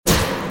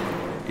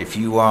If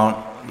you want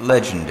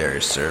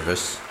legendary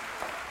service,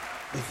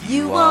 if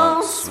you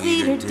want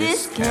sweeter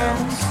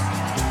discounts,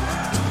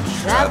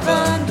 try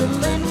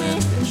bundling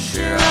with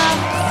insurance.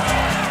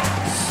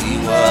 See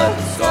what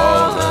it's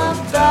all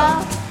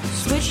about.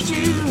 Switch to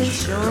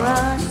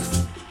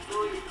insurance.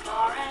 For your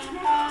car and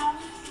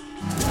house.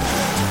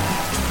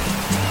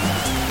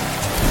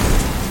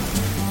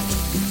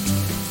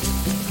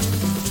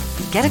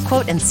 Get a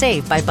quote and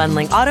save by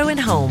bundling auto and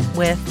home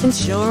with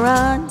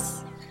insurance.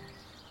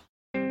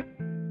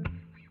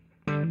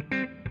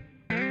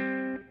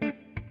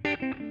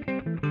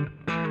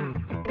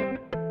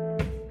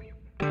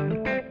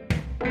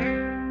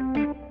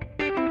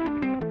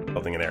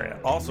 An area.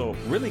 Also,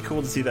 really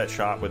cool to see that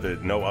shot with the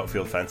no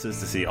outfield fences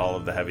to see all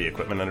of the heavy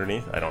equipment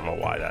underneath. I don't know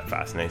why that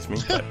fascinates me,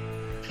 but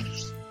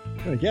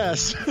I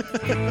guess.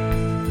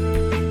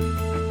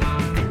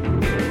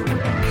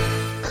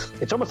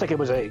 It's almost like it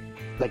was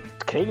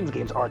like Canadians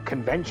games are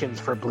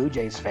conventions for Blue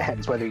Jays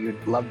fans, whether you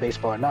love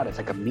baseball or not. It's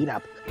like a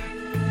meetup.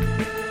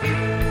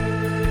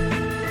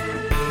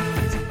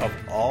 Of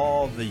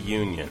all the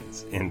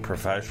unions in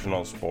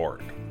professional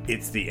sport,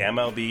 it's the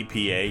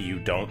MLBPA you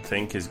don't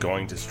think is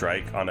going to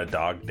strike on a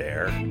dog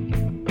dare?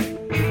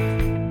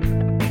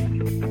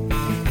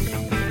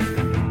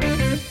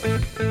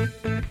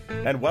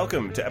 And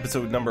welcome to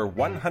episode number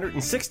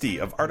 160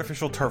 of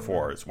Artificial Turf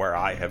Wars, where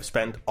I have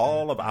spent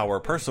all of our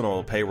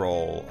personal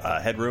payroll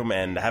headroom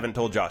and haven't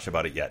told Josh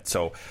about it yet.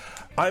 So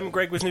I'm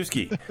Greg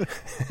Wisniewski,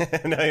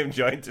 and I am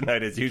joined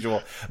tonight, as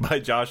usual, by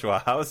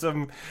Joshua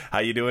Howsam. How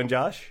you doing,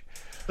 Josh?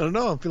 I don't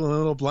know. I'm feeling a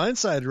little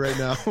blindsided right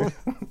now.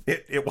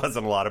 It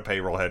wasn't a lot of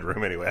payroll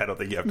headroom anyway. I don't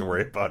think you have to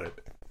worry about it.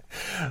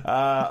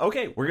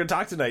 Okay, we're going to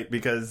talk tonight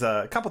because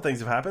a couple things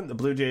have happened. The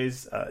Blue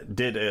Jays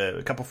did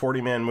a couple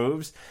 40-man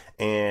moves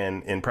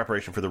and in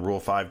preparation for the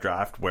Rule 5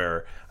 draft,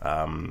 where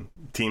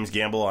teams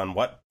gamble on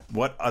what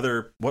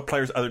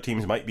players other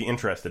teams might be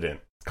interested in.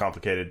 It's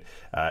complicated.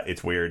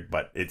 It's weird,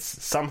 but it's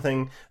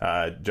something.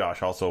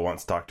 Josh also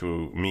wants to talk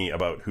to me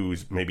about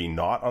who's maybe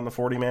not on the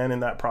 40-man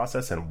in that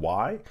process and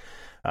why.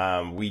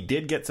 We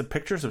did get some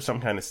pictures of some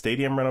kind of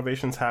stadium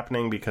renovations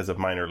happening because of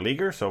minor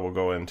leaguer, so we'll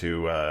go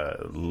into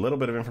a little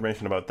bit of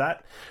information about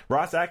that.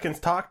 Ross Atkins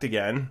talked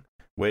again,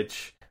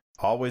 which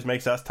always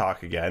makes us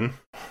talk again.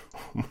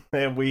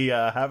 And we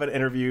have an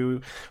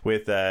interview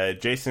with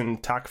Jason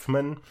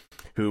Tachfman,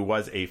 who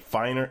was a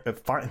former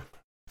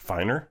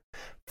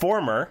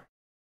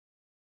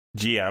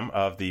GM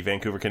of the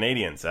Vancouver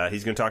Canadians.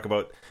 He's going to talk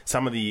about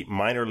some of the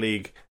minor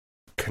league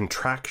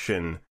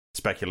contraction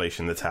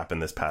speculation that's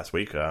happened this past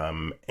week.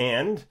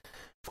 And,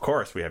 of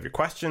course, we have your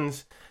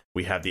questions.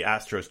 We have the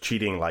Astros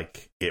cheating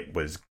like it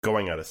was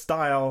going out of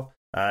style,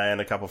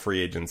 and a couple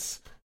free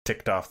agents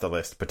ticked off the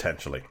list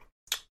potentially.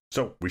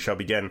 So we shall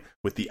begin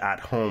with the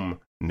at-home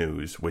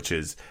news, which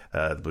is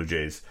the Blue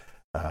Jays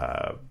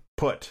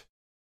put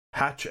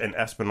Hatch and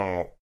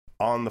Espinal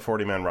on the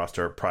 40-man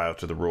roster prior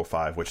to the Rule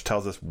 5, which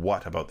tells us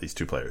what about these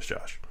two players,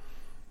 Josh?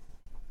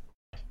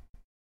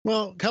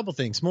 Well, a couple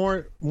things.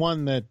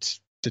 One, that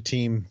the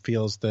team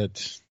feels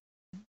that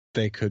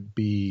they could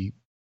be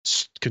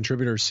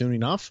contributors soon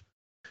enough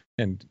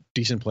and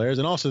decent players,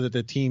 and also that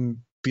the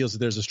team feels that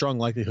there's a strong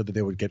likelihood that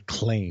they would get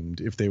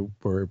claimed if they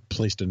were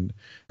placed in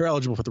or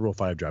eligible for the Rule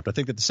 5 draft. I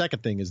think that the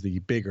second thing is the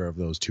bigger of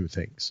those two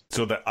things.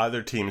 So that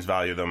other teams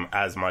value them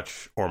as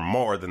much or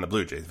more than the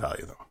Blue Jays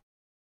value them.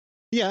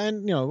 Yeah,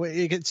 and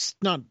it's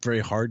not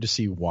very hard to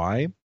see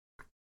why.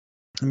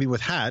 I mean,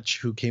 with Hatch,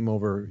 who came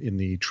over in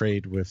the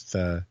trade with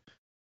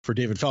for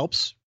David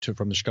Phelps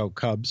from the Chicago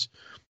Cubs,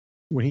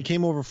 when he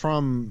came over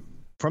from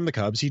the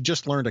Cubs, he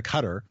just learned a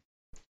cutter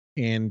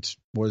and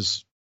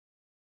was,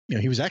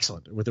 he was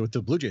excellent with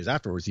the Blue Jays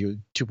afterwards. He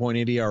had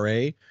 2.8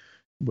 ERA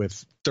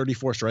with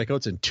 34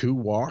 strikeouts and 2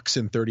 walks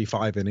in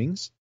 35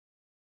 innings,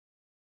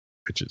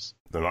 which is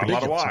not a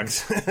lot of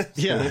walks.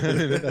 Yeah,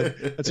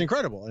 that's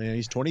incredible. And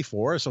he's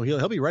 24, so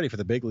he'll be ready for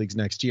the big leagues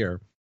next year.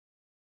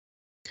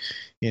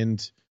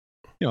 And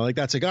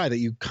that's a guy that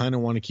you kind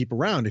of want to keep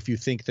around if you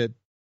think that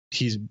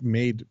he's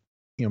made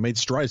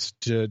strides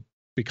to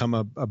become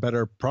a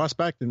better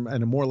prospect and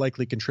a more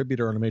likely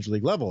contributor on a major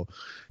league level.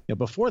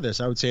 Before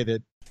this, I would say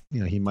that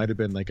he might have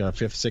been like a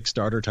 5th, 6th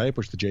starter type,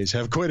 which the Jays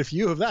have quite a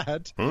few of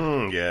that.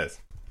 Yes.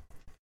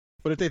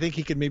 But if they think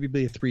he could maybe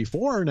be a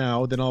 3-4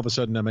 now, then all of a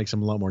sudden that makes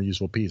him a lot more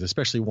useful piece,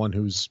 especially one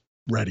who's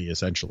ready,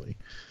 essentially.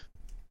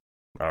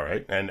 All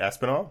right. And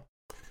Espinal?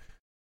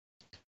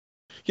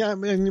 Yeah, I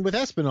mean, with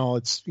Espinal,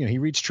 it's he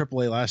reached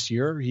AAA last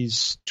year.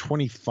 He's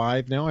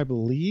 25 now, I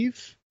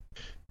believe.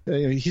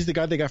 He's the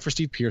guy they got for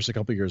Steve Pearce a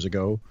couple years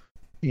ago.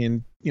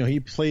 And, he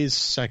plays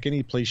second,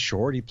 he plays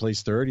short, he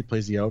plays third, he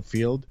plays the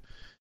outfield.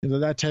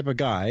 That type of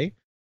guy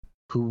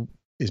who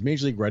is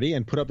major league ready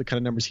and put up the kind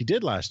of numbers he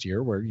did last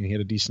year, where he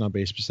had a decent on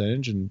base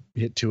percentage and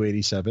hit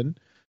 287.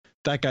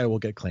 That guy will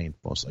get claimed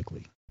most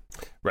likely.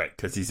 Right,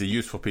 because he's a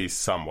useful piece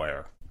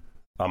somewhere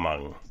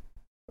among,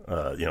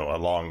 a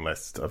long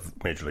list of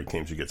major league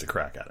teams who gets a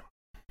crack at him.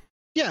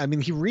 Yeah, I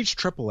mean, he reached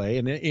AAA,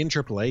 and in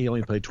AAA, he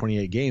only played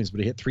 28 games, but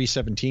he hit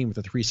 317 with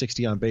a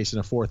 360 on base and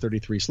a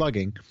 433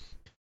 slugging.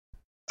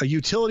 a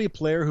utility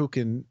player who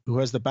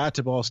has the bat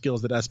to ball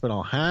skills that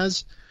Espinal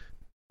has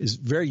is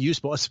very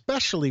useful,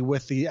 especially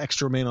with the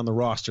extra man on the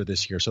roster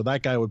this year. So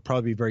that guy would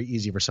probably be very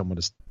easy for someone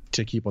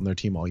to keep on their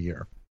team all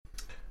year.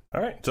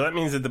 All right. So that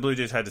means that the Blue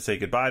Jays had to say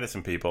goodbye to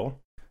some people,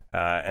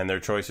 and their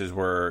choices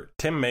were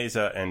Tim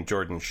Meza and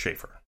Jordan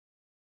Schaefer.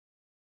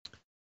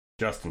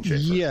 Justin Schaefer.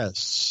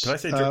 Yes. Did I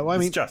say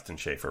it's Justin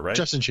Schaefer, right?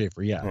 Justin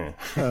Schaefer, yeah.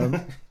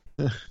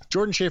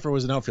 Jordan Schaefer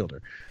was an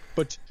outfielder.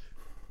 But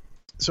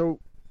so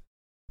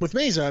with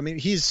Meza, I mean,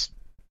 he's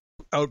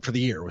out for the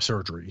year with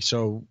surgery.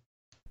 So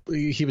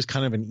he was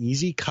kind of an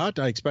easy cut.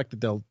 I expect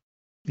that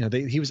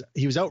he was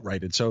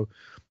outrighted. So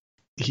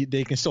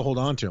they can still hold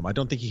on to him. I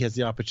don't think he has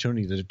the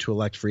opportunity to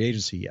elect free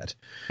agency yet.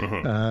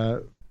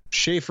 Mm-hmm.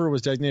 Schaefer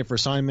was designated for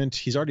assignment.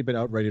 He's already been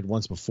outrighted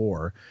once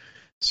before.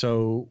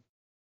 So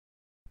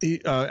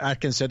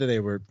Atkins said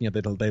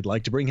that they'd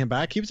like to bring him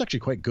back. He was actually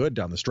quite good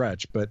down the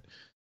stretch, but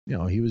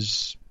he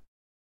was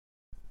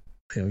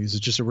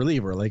just a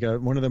reliever, like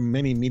one of the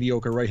many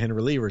mediocre right-handed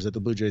relievers that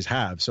the Blue Jays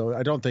have. So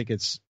I don't think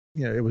it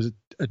was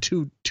a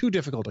too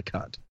difficult a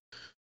cut.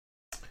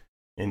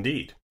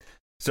 Indeed.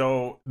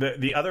 So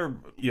the other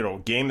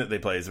game that they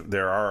play is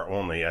there are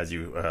only, as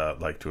you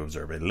like to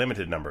observe, a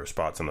limited number of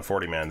spots on the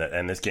 40-man,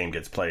 and this game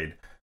gets played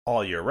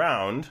all year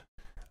round.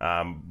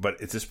 But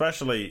it's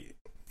especially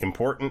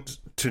important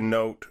to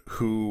note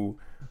who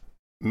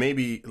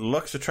maybe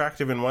looks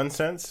attractive in one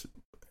sense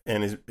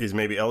and is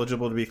maybe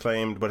eligible to be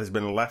claimed, but has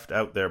been left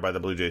out there by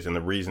the Blue Jays, and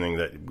the reasoning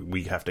that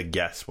we have to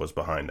guess was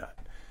behind that.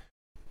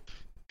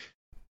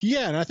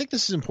 Yeah, and I think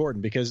this is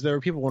important because there are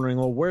people wondering,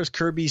 well, where's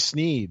Kirby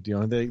Snead?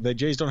 The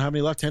Jays don't have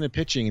any left-handed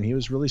pitching, and he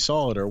was really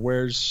solid. Or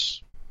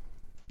where's,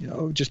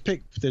 just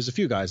pick. There's a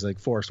few guys like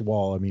Forrest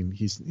Wall. I mean,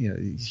 he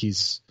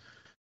is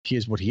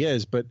what he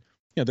is, but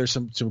there's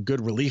some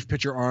good relief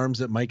pitcher arms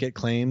that might get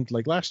claimed,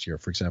 like last year,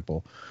 for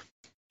example.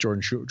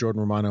 Jordan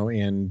Romano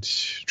and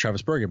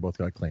Travis Bergen both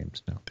got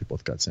claimed. No, they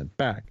both got sent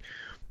back.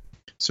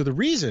 So the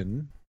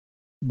reason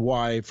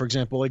why, for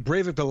example, like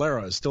Breivik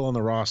Valera is still on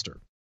the roster,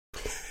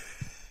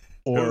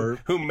 or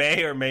who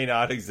may or may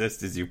not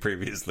exist, as you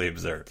previously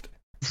observed,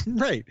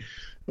 right?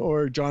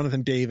 Or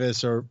Jonathan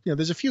Davis, or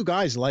there's a few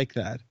guys like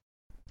that.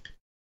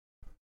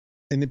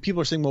 And then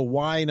people are saying, well,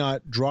 why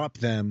not drop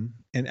them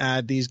and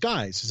add these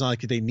guys? It's not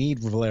like they need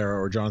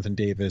Valera or Jonathan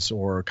Davis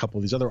or a couple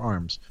of these other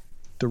arms.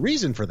 The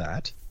reason for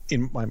that,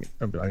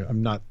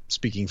 I'm not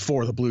speaking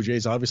for the Blue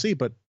Jays, obviously,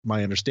 but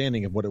my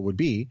understanding of what it would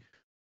be,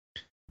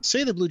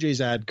 say the Blue Jays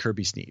add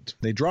Kirby Snead.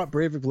 They drop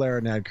Breivik Valera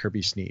and add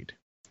Kirby Snead.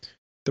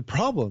 The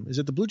problem is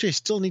that the Blue Jays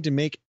still need to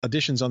make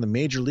additions on the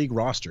major league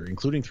roster,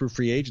 including through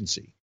free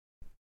agency.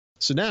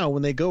 So now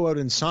when they go out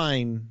and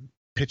sign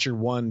pitcher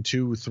 1,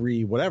 2,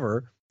 3,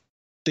 whatever,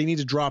 they need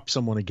to drop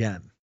someone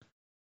again.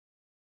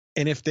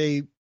 And if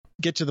they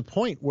get to the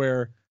point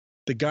where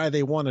the guy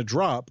they want to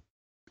drop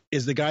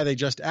is the guy they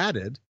just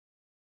added,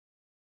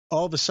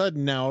 all of a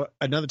sudden now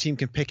another team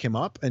can pick him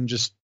up and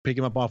just pick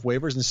him up off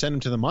waivers and send him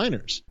to the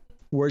minors.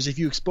 Whereas if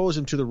you expose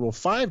him to the Rule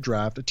 5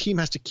 draft, a team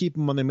has to keep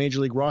him on the major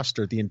league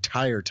roster the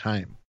entire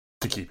time.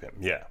 To keep him,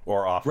 yeah.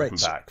 Or offer him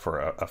back for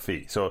a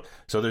fee. So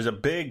there's a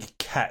big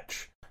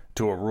catch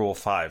to a Rule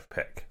 5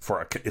 pick,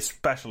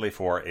 especially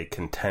for a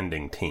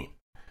contending team.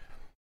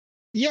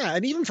 Yeah,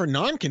 and even for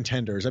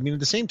non-contenders. I mean, at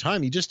the same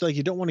time, you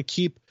don't want to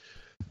keep.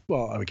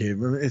 Well, okay,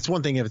 it's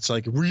one thing if it's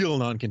like real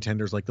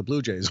non-contenders like the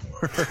Blue Jays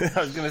were.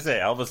 I was going to say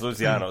Elvis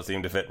Luciano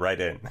seemed to fit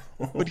right in.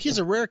 But he's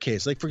a rare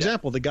case. Like, for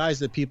example, the guys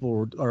that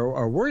people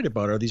are worried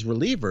about are these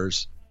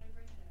relievers.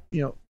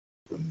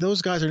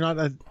 Those guys are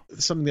not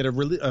something that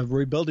a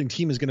rebuilding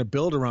team is going to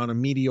build around a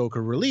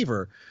mediocre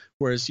reliever.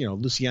 Whereas,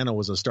 Luciano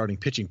was a starting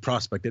pitching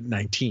prospect at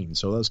 19,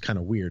 so that was kind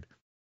of weird.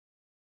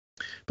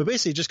 But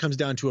basically, it just comes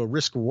down to a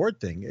risk-reward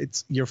thing.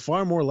 You're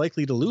far more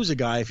likely to lose a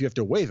guy if you have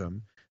to waive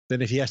him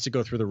than if he has to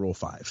go through the Rule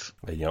 5.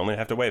 You only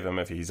have to waive him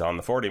if he's on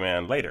the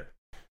 40-man later.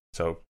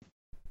 So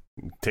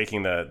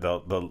taking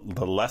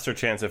the lesser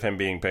chance of him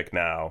being picked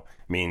now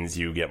means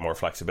you get more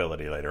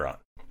flexibility later on.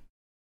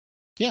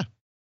 Yeah.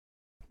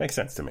 Makes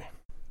sense to me.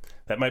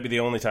 That might be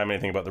the only time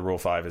anything about the Rule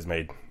 5 has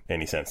made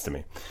any sense to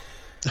me.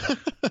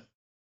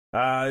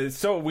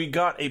 So we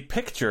got a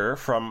picture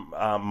from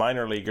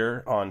Minor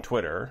Leaguer on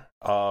Twitter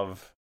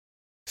of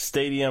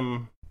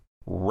stadium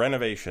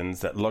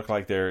renovations that look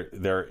like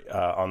they're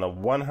on the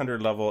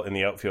 100 level in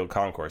the outfield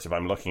concourse, if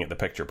I'm looking at the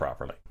picture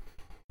properly.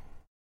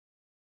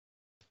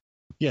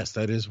 Yes,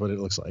 that is what it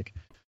looks like.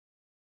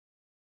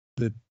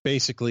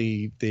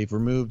 Basically, they've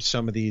removed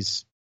some of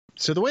these.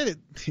 So the way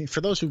that,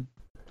 for those who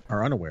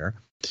are unaware,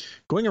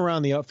 going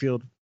around the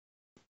outfield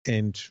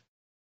and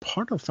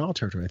part of foul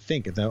territory, I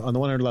think, on the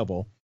 100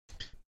 level,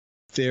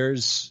 the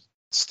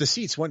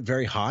seats went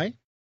very high.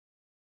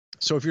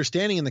 So if you're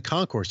standing in the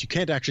concourse, you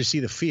can't actually see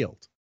the field.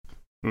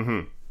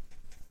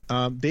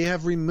 Mm-hmm. They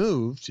have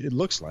removed, it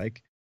looks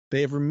like,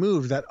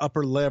 that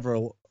upper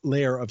level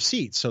layer of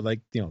seats. So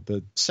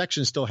the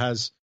section still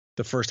has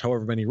the first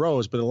however many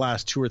rows, but the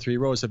last 2 or 3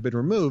 rows have been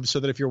removed so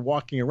that if you're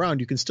walking around,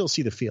 you can still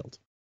see the field.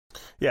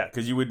 Yeah,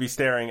 because you would be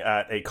staring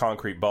at a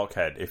concrete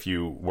bulkhead if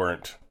you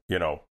weren't,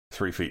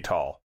 3 feet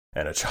tall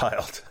and a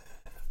child.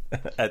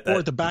 Or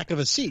at the back of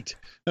a seat.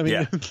 I mean,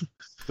 yeah.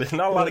 There's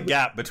not a lot of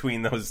gap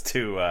between those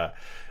two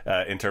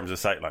in terms of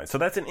sightlines. So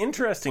that's an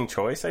interesting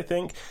choice, I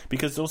think,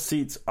 because those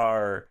seats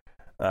are,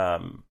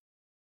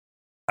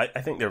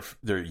 I think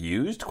they're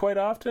used quite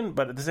often,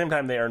 but at the same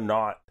time, they are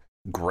not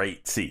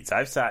great seats.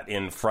 I've sat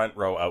in front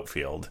row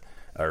outfield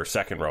or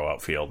second row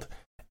outfield,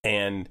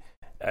 and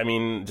I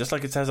mean, just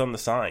like it says on the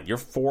sign, you're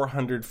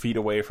 400 feet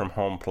away from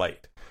home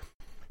plate.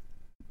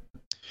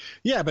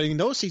 Yeah, but I mean,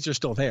 those seats are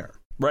still there.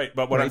 Right,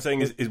 but what I'm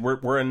saying is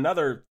we're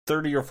another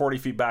 30 or 40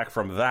 feet back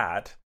from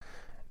that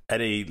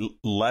at a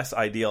less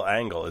ideal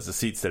angle as the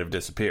seats that have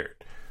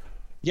disappeared.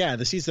 Yeah,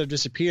 the seats that have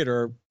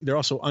disappeared they're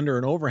also under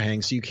an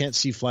overhang, so you can't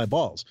see fly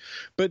balls.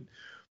 But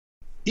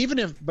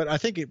I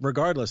think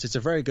regardless, it's a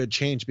very good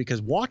change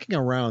because walking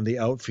around the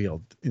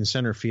outfield in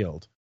center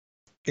field,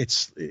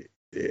 it's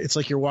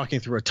like you're walking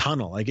through a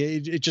tunnel. Like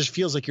it just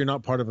feels like you're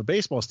not part of a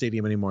baseball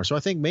stadium anymore. So I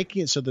think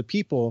making it so that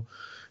people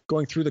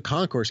going through the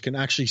concourse can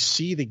actually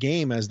see the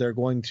game as they're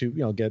going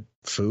to, get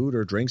food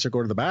or drinks or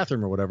go to the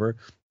bathroom or whatever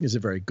is a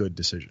very good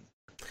decision.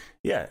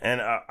 Yeah,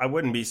 and I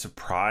wouldn't be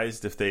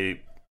surprised if they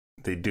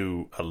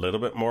do a little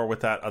bit more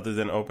with that other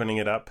than opening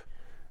it up.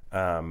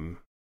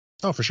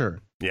 Oh, for sure.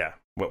 Yeah,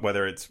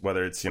 whether it's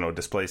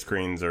display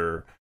screens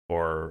or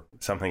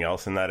something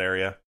else in that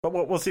area. But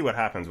we'll see what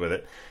happens with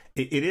it.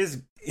 It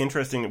is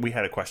interesting. We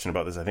had a question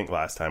about this, I think,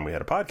 last time we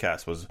had a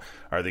podcast was,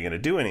 are they going to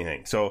do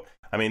anything? So,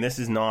 I mean, this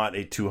is not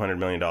a $200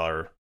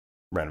 million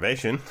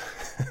renovation,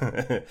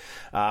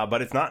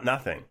 but it's not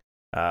nothing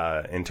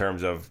in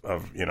terms of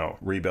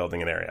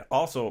rebuilding an area.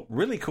 Also,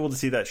 really cool to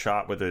see that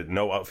shot with the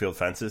no outfield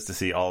fences to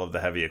see all of the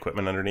heavy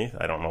equipment underneath.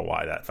 I don't know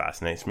why that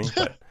fascinates me,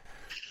 but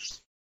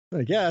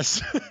I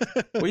guess.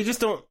 well, you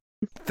just don't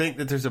think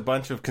that there's a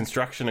bunch of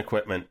construction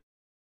equipment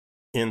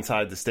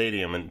inside the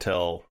stadium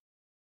until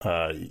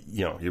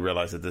you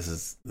realize that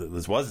this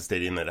was a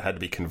stadium that had to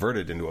be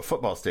converted into a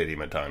football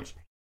stadium at times.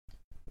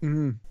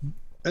 Mm-hmm.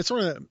 That's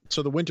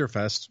so the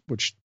Winterfest,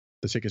 which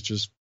the tickets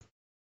just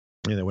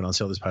they went on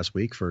sale this past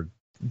week for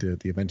the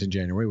event in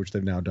January, which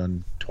they've now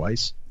done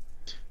twice.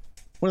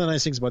 One of the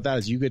nice things about that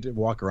is you get to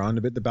walk around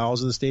a bit the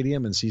bowels of the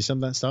stadium and see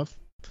some of that stuff.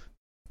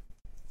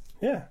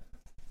 Yeah,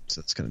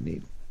 so that's kind of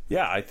neat.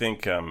 Yeah, I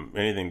think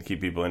anything to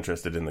keep people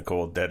interested in the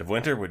cold dead of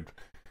winter would.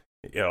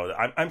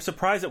 I'm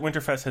surprised that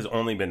Winterfest has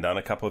only been done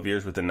a couple of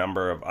years with the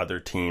number of other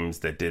teams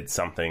that did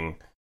something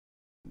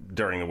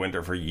during the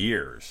winter for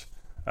years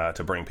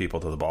to bring people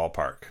to the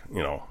ballpark,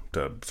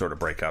 to sort of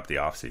break up the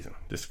off season.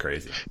 Just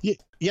crazy.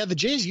 Yeah, the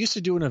Jays used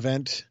to do an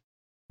event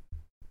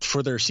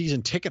for their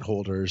season ticket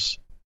holders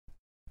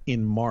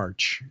in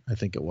March, I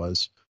think it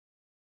was.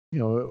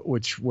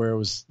 Where it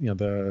was,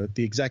 the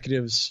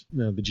executives,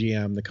 the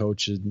GM, the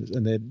coaches,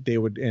 and they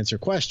would answer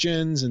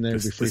questions, and there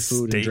would be free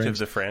food and drinks. State of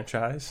the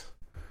franchise.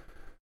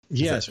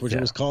 Yes, it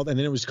was called, and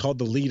then it was called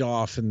the Lead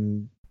Off,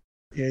 and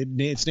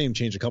its name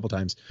changed a couple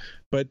times.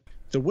 But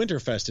the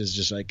Winterfest is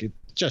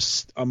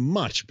just a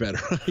much better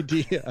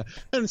idea.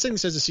 I'm saying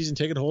this as a season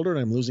ticket holder, and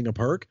I'm losing a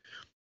perk.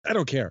 I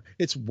don't care.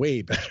 It's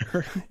way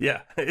better.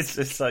 Yeah,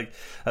 it's like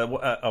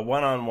a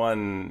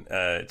one-on-one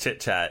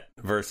chit-chat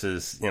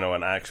versus,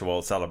 an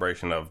actual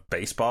celebration of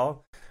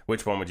baseball.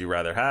 Which one would you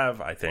rather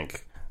have? I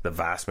think the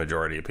vast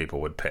majority of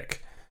people would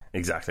pick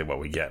exactly what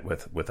we get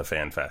with a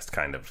fan fest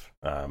kind of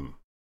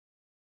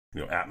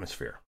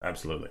atmosphere.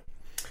 Absolutely.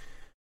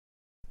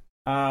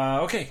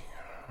 Okay.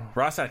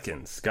 Ross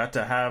Atkins got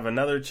to have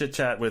another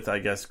chit-chat with, I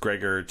guess,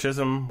 Gregor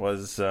Chisholm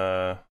was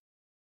the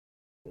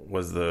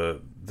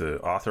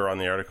author on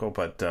the article,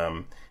 but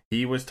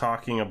he was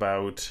talking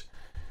about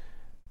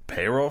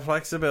payroll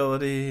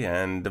flexibility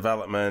and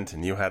development,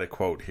 and you had a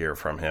quote here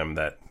from him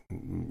that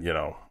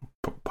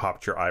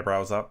popped your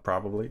eyebrows up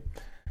probably.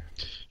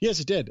 Yes,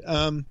 it did.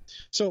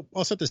 So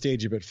I'll set the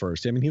stage a bit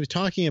first. I mean, he was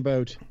talking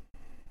about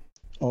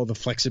all the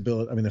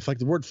flexibility. I mean,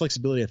 the word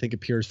flexibility I think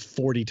appears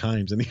 40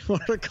 times in the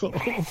article,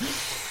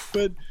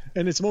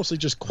 and it's mostly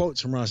just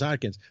quotes from Ross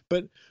Atkins,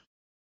 but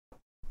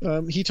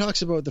he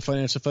talks about the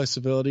financial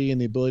flexibility and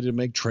the ability to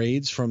make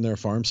trades from their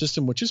farm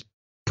system, which is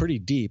pretty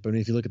deep. I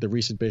mean, if you look at the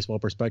recent Baseball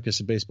Prospectus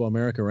and Baseball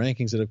America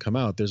rankings that have come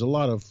out, there's a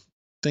lot of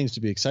things to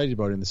be excited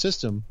about in the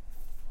system.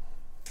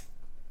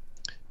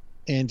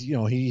 And,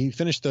 he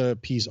finished the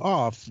piece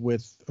off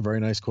with a very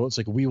nice quote. It's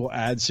like, we will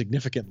add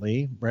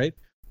significantly, right?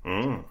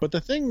 But the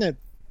thing that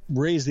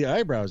raised the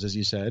eyebrows, as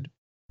you said,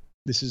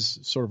 this is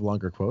sort of a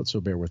longer quote,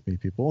 so bear with me,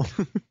 people.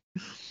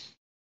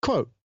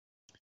 Quote,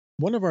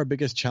 one of our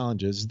biggest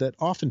challenges is that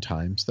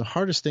oftentimes the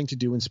hardest thing to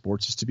do in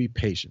sports is to be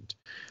patient.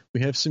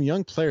 We have some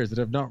young players that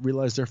have not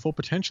realized their full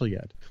potential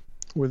yet.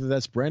 Whether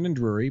that's Brandon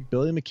Drury,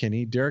 Billy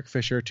McKinney, Derek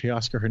Fisher,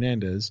 Teoscar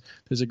Hernandez,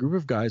 there's a group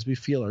of guys we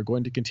feel are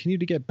going to continue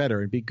to get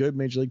better and be good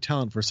Major League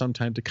talent for some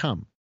time to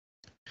come.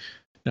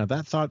 Now,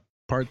 that thought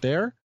part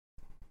there,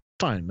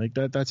 fine, like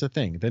that's a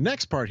thing. The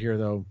next part here,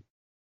 though,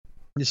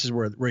 this is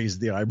where it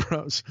raised the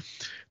eyebrows.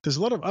 There's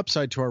a lot of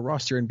upside to our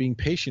roster, and being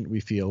patient,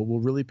 we feel, will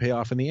really pay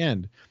off in the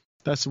end.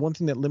 That's the one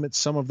thing that limits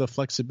some of the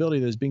flexibility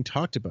that is being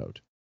talked about.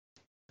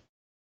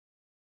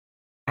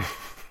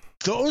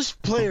 Those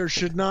players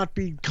should not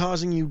be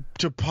causing you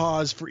to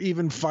pause for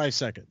even 5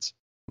 seconds.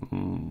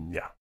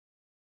 Yeah.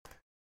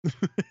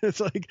 It's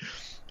like,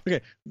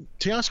 okay,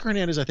 Teoscar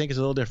Hernandez, I think, is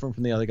a little different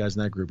from the other guys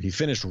in that group. He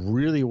finished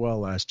really well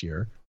last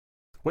year.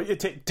 Well,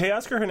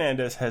 Teoscar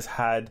Hernandez has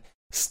had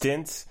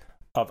stints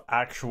of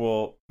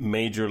actual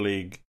major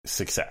league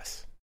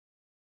success.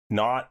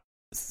 Not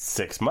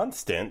 6-month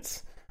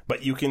stints,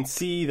 but you can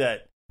see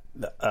that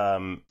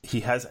he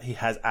has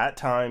at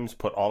times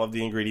put all of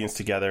the ingredients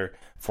together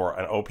for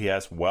an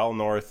OPS well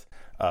north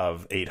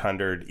of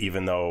 800,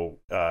 even though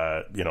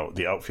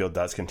the outfield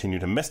does continue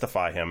to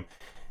mystify him.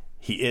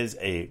 He is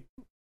an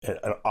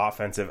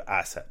offensive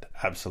asset,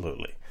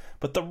 absolutely.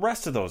 But the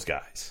rest of those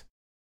guys,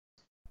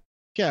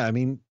 yeah, I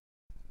mean,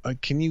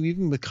 can you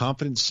even with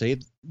confidence say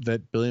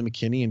that Billy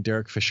McKinney and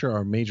Derek Fisher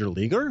are major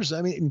leaguers?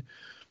 I mean,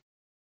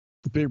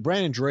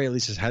 Brandon Drury at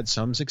least has had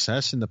some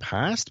success in the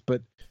past,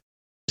 but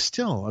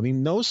still, I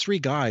mean, those 3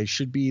 guys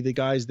should be the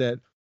guys that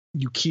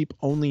you keep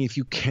only if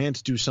you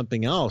can't do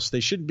something else.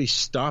 They shouldn't be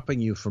stopping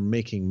you from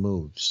making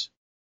moves.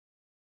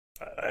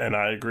 And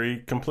I agree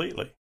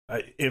completely.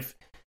 I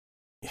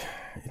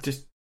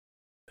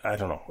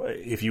don't know.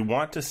 If you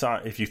want to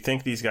sign, if you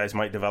think these guys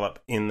might develop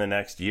in the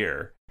next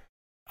year,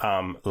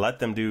 let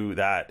them do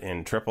that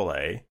in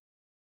AAA,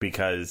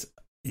 because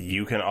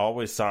you can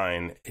always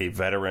sign a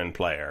veteran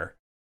player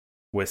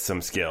with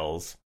some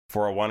skills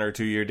for a 1 or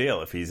 2 year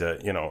deal if he's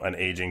an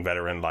aging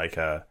veteran like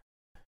a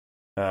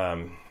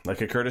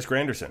Curtis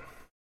Granderson,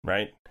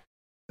 right?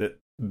 That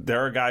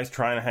there are guys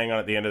trying to hang on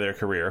at the end of their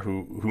career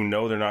who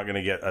know they're not going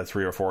to get a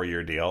 3 or 4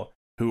 year deal,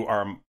 who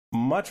are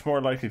much more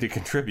likely to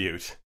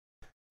contribute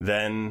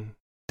than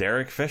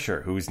Derek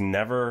Fisher, who's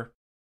never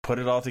put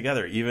it all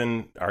together,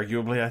 even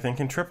arguably, I think,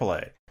 in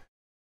AAA.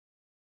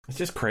 It's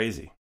just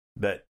crazy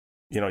that,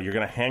 you're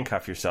going to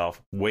handcuff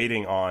yourself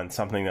waiting on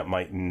something that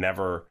might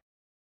never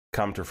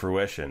come to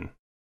fruition.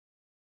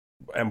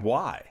 And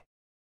why?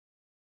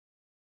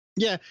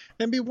 Yeah, and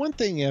it'd be one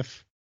thing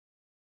if,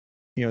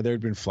 there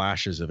had been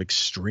flashes of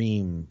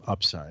extreme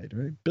upside,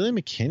 right? Billy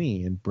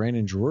McKinney and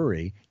Brandon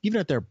Drury, even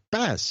at their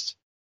best,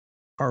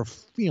 are,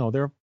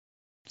 they're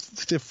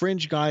the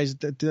fringe guys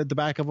at the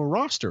back of a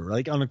roster,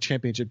 like on a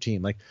championship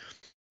team. Like,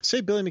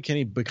 say Billy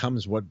McKinney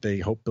becomes what they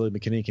hope Billy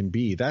McKinney can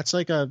be. That's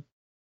like a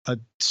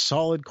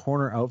solid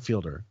corner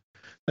outfielder.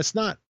 That's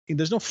not,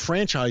 there's no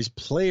franchise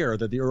player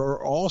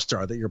or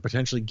all-star that you're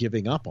potentially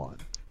giving up on.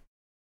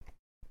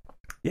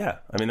 Yeah,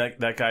 I mean,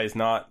 that guy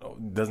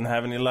doesn't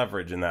have any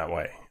leverage in that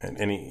way, in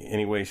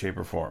any way, shape,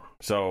 or form.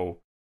 So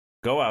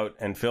go out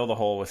and fill the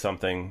hole with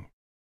something,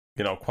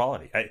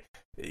 quality.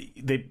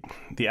 The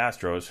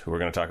Astros, who we're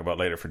going to talk about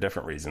later for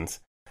different reasons,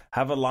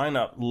 have a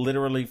lineup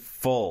literally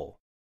full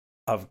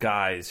of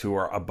guys who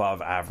are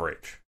above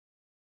average,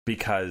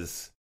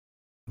 because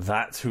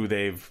that's who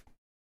they've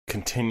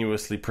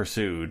continuously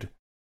pursued.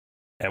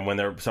 And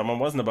when someone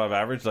wasn't above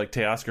average, like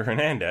Teoscar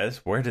Hernandez,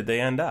 where did they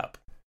end up?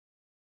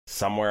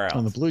 Somewhere else.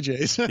 On the Blue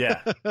Jays.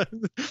 Yeah.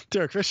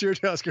 Derek Fisher,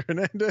 Teoscar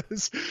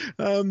Hernandez.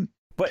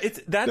 But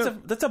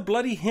that's a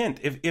bloody hint.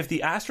 If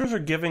the Astros are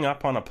giving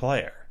up on a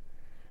player,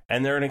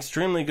 and they're an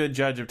extremely good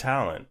judge of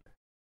talent,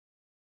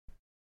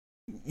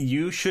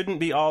 you shouldn't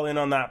be all in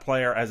on that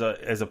player as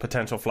a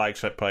potential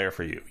flagship player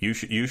for you. You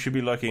should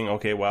be looking,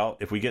 okay, well,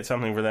 if we get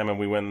something for them and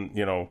we win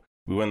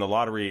the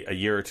lottery a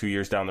year or 2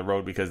 years down the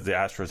road because the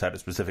Astros had a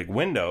specific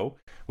window,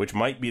 which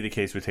might be the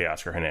case with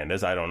Teoscar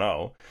Hernandez, I don't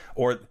know,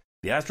 or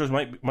the Astros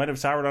might have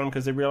soured on him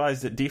because they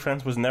realized that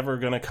defense was never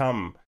going to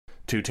come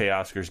to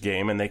Teoscar's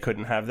game, and they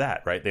couldn't have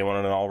that, right? They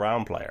wanted an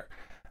all-round player.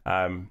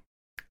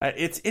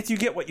 It's you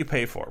get what you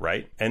pay for,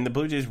 right? And the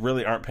Blue Jays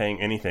really aren't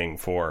paying anything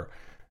for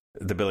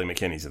the Billy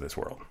McKinneys of this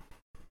world.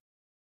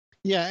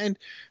 Yeah,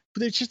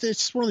 but it's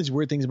just one of these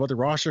weird things about the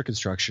roster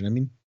construction. I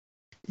mean,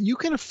 you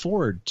can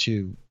afford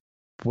to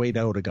wait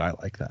out a guy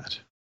like that,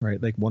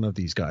 right? Like one of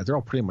these guys. They're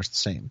all pretty much the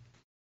same.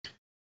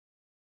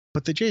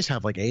 But the Jays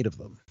have like 8 of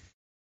them.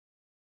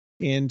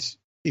 And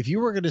if you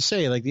were going to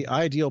say like the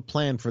ideal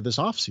plan for this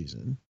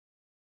offseason,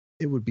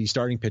 it would be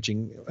starting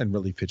pitching and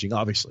relief pitching,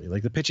 obviously.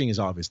 Like the pitching is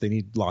obvious. They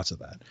need lots of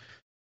that.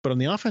 But on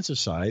the offensive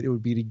side, it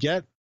would be to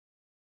get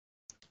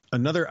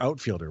another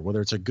outfielder,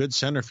 whether it's a good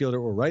center fielder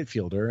or right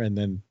fielder, and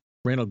then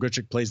Randall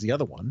Grichuk plays the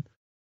other one.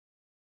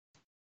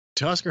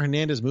 Teoscar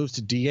Hernandez moves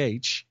to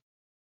DH,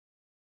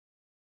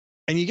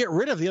 and you get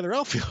rid of the other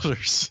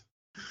outfielders.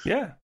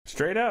 Yeah,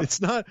 straight up.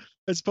 It's not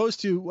as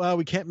opposed to,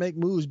 we can't make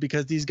moves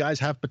because these guys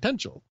have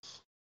potential.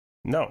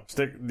 No,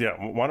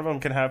 one of them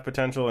can have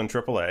potential in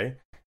AAA,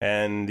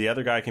 and the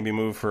other guy can be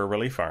moved for a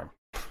relief arm.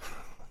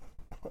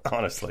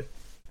 Honestly.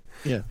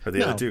 Yeah. For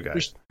the other 2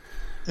 guys.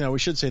 We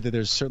should say that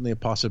there's certainly a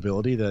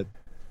possibility that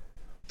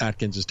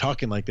Atkins is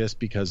talking like this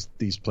because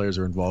these players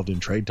are involved in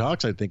trade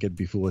talks. I think it'd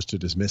be foolish to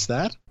dismiss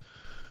that.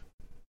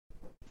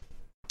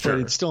 Sure.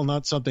 But it's still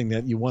not something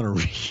that you want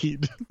to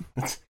read.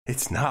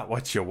 It's not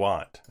what you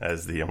want,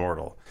 as the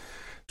immortal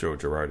Joe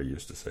Girardi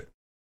used to say.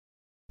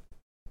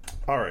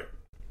 All right.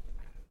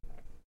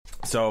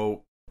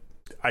 So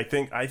I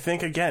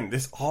think again,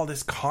 this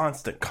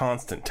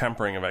constant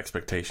tempering of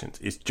expectations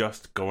is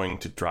just going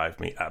to drive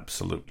me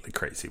absolutely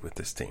crazy with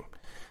this team.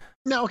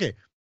 Now, okay,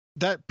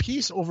 that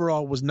piece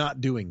overall was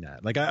not doing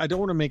that. Like, I don't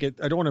want to make it.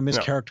 I don't want to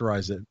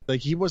mischaracterize it.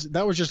 Like,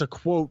 that was just a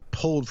quote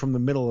pulled from the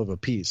middle of a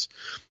piece.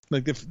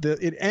 Like,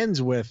 it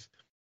ends with,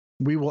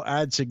 "We will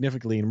add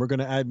significantly, and we're going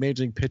to add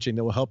major league pitching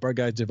that will help our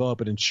guys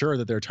develop and ensure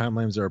that their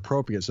timelines are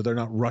appropriate, so they're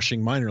not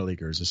rushing minor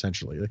leaguers."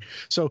 Essentially,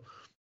 so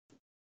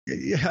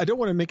I don't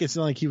want to make it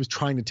sound like he was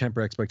trying to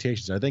temper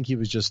expectations. I think he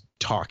was just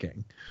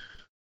talking.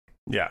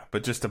 Yeah,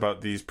 but just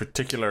about these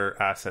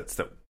particular assets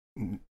that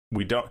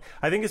we don't.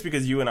 I think it's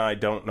because you and I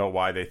don't know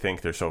why they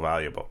think they're so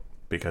valuable.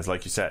 Because,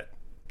 like you said,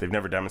 they've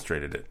never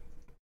demonstrated it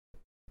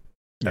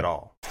at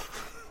all,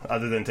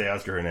 other than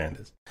Teoscar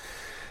Hernandez.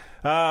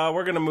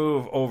 We're going to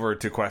move over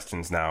to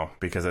questions now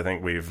because I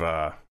think we've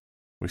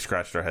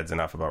scratched our heads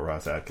enough about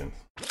Ross Atkins.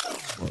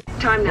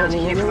 Time now to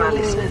hear from our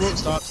listeners.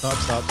 Stop.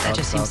 That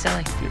just seems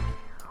silly.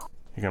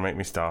 You're going to make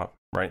me stop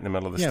right in the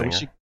middle of the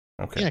stinger?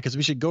 Okay. Yeah, because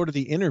we should go to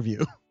the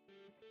interview.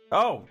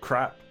 Oh,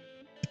 crap.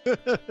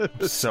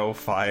 I'm so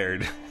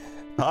fired.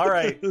 All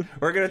right.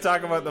 We're going to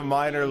talk about the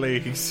minor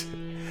leagues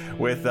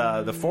with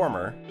the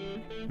former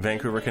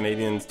Vancouver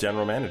Canadians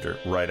general manager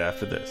right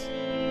after this.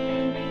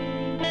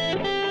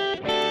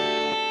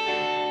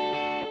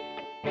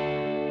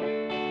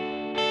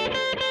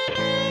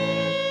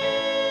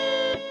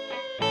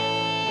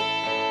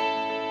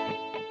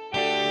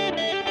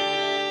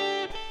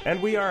 And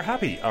we are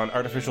happy on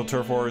Artificial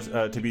Turf Wars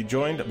to be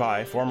joined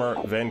by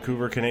former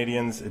Vancouver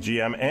Canadians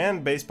GM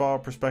and Baseball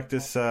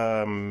Prospectus,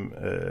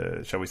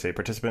 shall we say,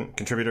 participant,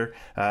 contributor,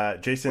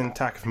 Jason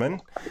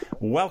Tackman.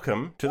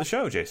 Welcome to the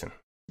show, Jason.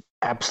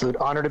 Absolute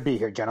honor to be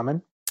here,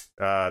 gentlemen.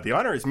 The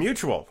honor is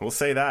mutual. We'll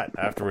say that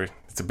after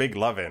it's a big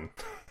love-in.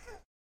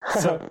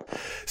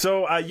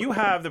 So you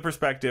have the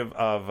perspective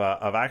of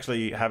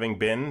actually having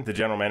been the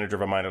general manager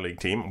of a minor league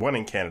team, one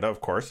in Canada, of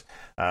course,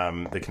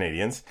 the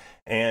Canadians,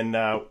 and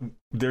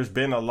there's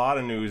been a lot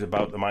of news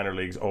about the minor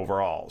leagues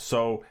overall.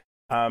 So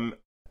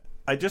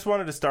I just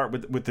wanted to start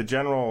with the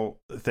general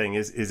thing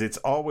is it's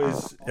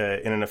always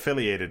in an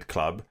affiliated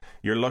club,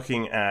 you're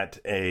looking at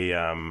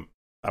a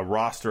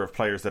roster of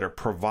players that are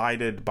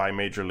provided by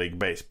Major League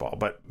Baseball,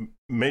 but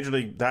Major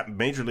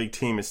League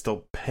team is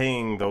still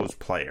paying those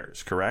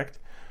players, correct?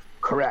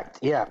 Correct.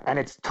 Yeah, and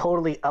it's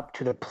totally up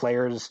to the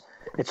players.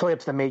 It's totally up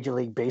to the Major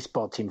League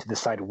Baseball team to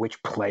decide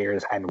which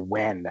players and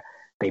when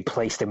they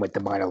place them with the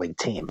minor league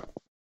team.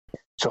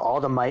 So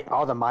all the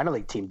minor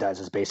league team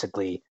does is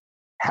basically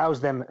house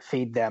them,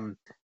 feed them.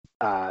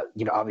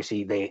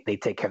 Obviously they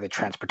take care of the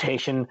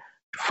transportation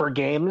for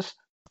games,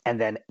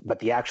 but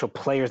the actual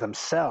players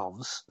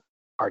themselves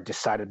are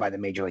decided by the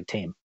Major League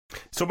team.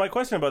 So my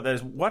question about that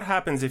is, what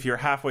happens if you're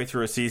halfway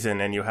through a season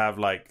and you have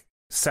like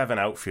 7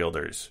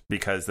 outfielders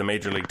because the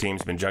Major League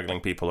team's been juggling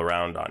people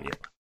around on you?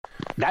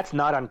 That's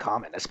not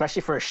uncommon,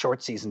 especially for a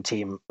short season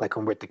team like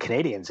when we're with the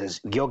Canadians,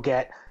 is you'll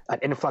get an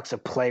influx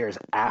of players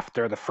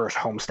after the first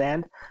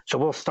homestand. So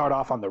we'll start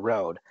off on the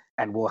road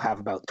and we'll have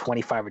about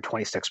 25 or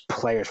 26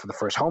 players for the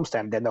first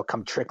homestand. Then they'll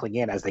come trickling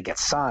in as they get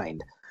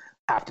signed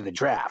after the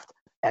draft.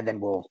 And then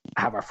we'll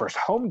have our first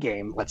home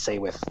game, let's say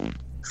with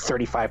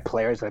 35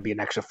 players. That'd be an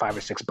extra 5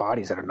 or 6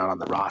 bodies that are not on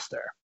the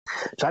roster.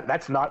 So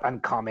that's not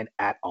uncommon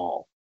at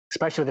all,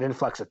 especially with an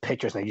influx of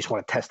pitchers. They just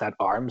want to test out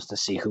arms to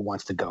see who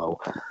wants to go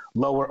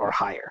lower or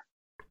higher.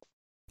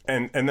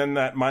 And then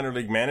that minor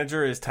league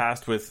manager is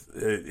tasked with,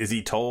 is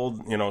he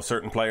told,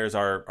 certain players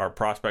are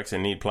prospects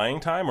and need playing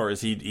time, or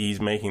is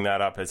he's making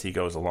that up as he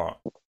goes along?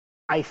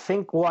 I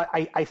think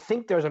I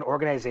think there's an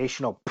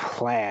organizational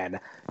plan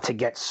to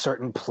get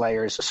certain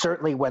players,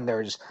 certainly when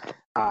there's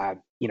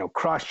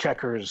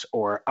cross-checkers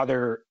or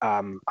other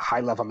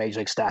high-level Major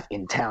League staff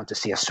in town to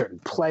see a certain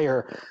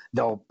player,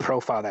 they'll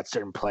profile that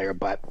certain player.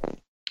 But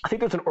I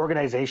think there's an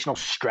organizational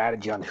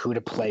strategy on who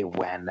to play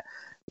when,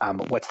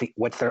 what's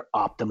their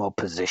optimal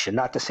position.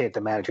 Not to say that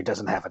the manager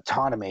doesn't have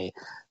autonomy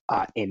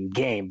in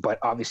game, but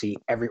obviously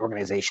every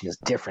organization is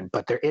different.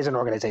 But there is an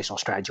organizational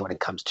strategy when it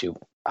comes to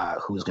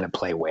who's going to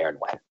play where and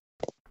when.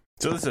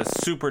 So this is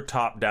a super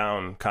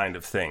top-down kind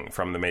of thing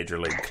from the Major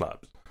League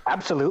clubs.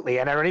 Absolutely,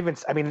 and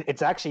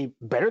it's actually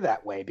better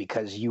that way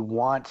because you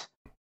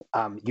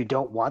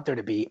don't want there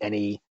to be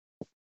any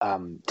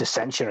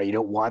dissension, or you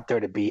don't want there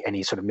to be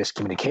any sort of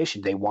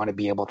miscommunication. They want to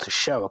be able to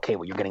show, okay,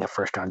 well, you're getting a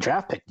first-round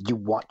draft pick. You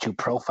want to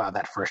profile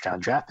that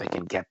first-round draft pick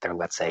and get their,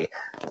 let's say,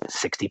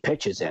 60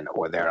 pitches in,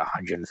 or their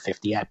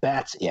 150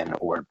 at-bats in,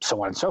 or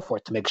so on and so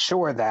forth, to make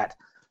sure that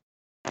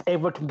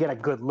everyone can get a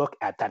good look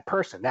at that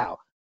person. Now,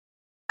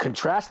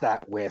 contrast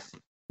that with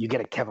you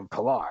get a Kevin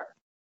Pillar,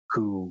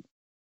 who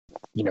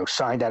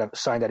signed out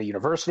of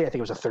university. I think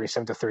it was a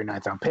 37th or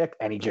 39th round pick,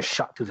 and he just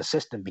shot through the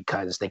system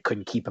because they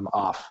couldn't keep him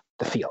off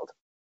the field.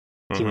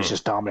 He was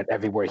just dominant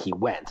everywhere he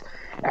went.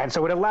 And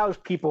so it allows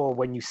people,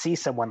 when you see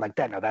someone like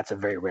that, now that's a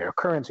very rare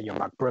occurrence, and your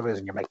Mark Brothers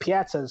and your Mike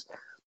Piazzas,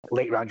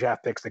 late round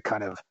draft picks that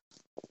kind of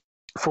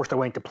force their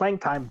way into playing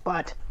time,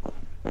 but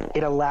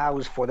it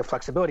allows for the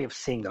flexibility of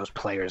seeing those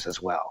players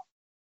as well.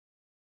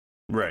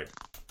 Right.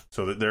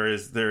 So that there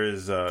is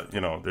there's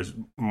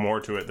more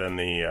to it than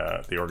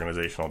the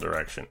organizational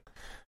direction.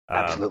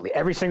 Absolutely.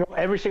 Every single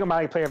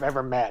minor league player I've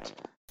ever met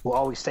will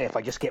always say, if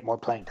I just get more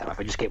playing time,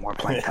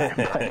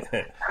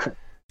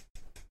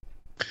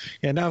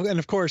 Yeah, now, and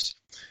of course,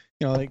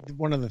 like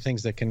one of the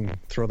things that can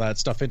throw that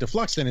stuff into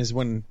flux then is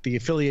when the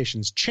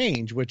affiliations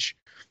change, which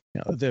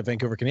the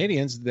Vancouver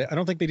Canadians, I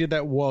don't think they did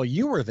that while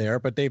you were there,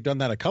 but they've done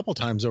that a couple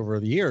times over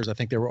the years. I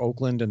think they were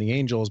Oakland and the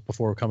Angels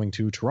before coming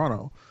to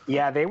Toronto.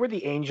 Yeah, they were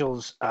the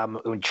Angels in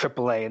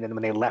AAA, and then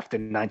when they left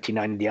in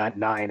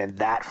 1999, and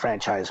that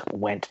franchise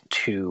went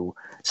to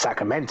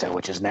Sacramento,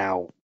 which is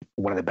now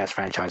one of the best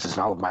franchises in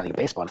all of minor league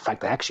baseball. In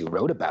fact, I actually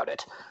wrote about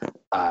it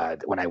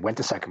when I went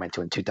to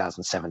Sacramento in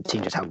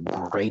 2017, just how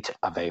great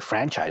of a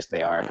franchise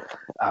they are.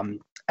 And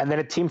then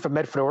a team from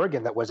Medford,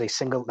 Oregon, that was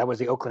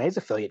the Oakland A's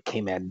affiliate,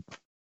 came in.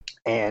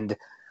 And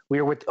we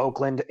were with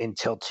Oakland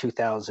until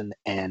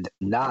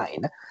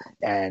 2009,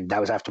 and that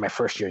was after my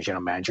first year as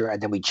general manager.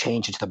 And then we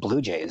changed it to the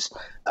Blue Jays,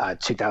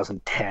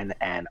 2011,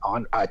 and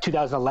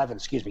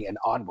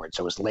onward.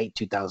 So it was late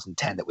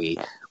 2010 that we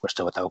were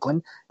still with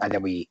Oakland, and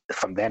then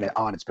from then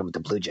on, it's been with the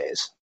Blue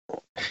Jays.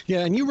 Yeah,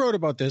 and you wrote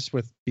about this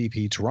with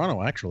BP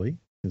Toronto, actually,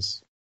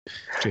 because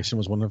Jason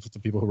was one of the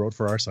people who wrote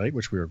for our site,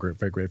 which we were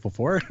very grateful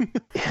for.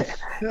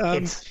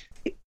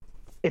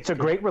 It's a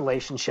great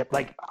relationship.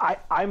 Like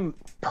I'm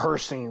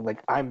personally,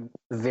 I'm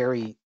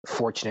very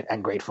fortunate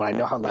and grateful. I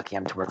know how lucky I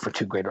am to work for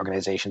two great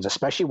organizations,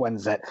 especially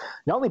ones that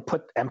not only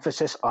put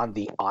emphasis on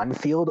the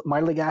on-field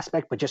minor league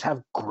aspect, but just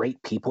have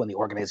great people in the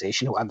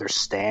organization who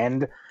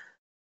understand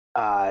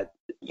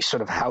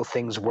sort of how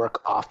things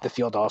work off the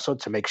field also,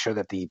 to make sure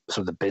that the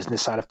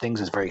business side of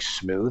things is very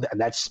smooth.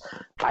 And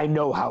I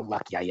know how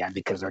lucky I am,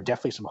 because there are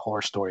definitely some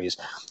horror stories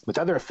with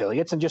other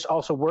affiliates, and just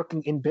also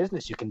working in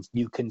business.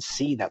 You can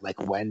see that,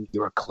 like, when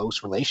your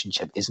close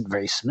relationship isn't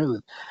very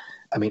smooth,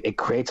 I mean, it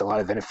creates a lot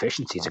of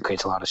inefficiencies. It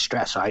creates a lot of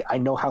stress. So I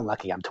know how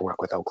lucky I am to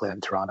work with Oakland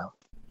and Toronto.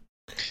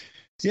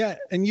 Yeah.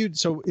 And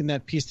so in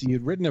that piece that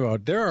you'd written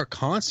about, there are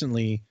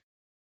constantly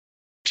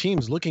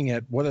teams looking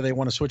at whether they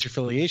want to switch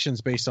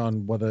affiliations based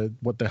on what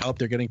the help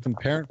they're getting from the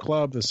parent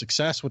club, the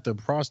success with the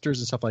rosters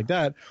and stuff like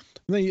that.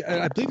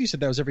 I believe you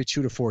said that was every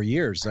 2 to 4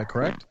 years. Is that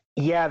correct?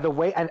 Yeah,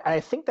 and I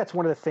think that's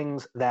one of the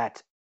things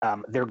that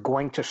they're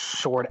going to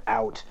sort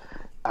out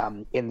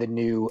in the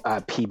new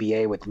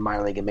PBA with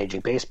minor league and major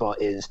league baseball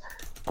is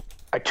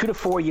a 2 to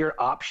 4 year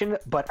option.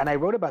 And I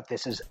wrote about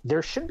this, is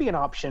there should be an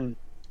option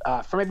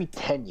for maybe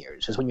 10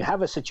 years, is when you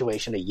have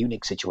a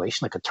unique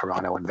situation like a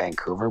Toronto and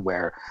Vancouver,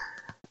 where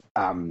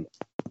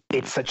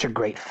it's such a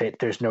great fit.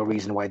 There's no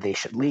reason why they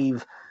should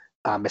leave,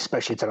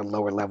 especially it's at a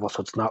lower level.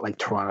 So it's not like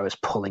Toronto is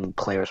pulling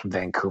players from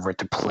Vancouver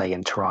to play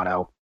in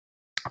Toronto.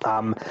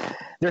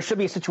 There should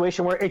be a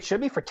situation where it should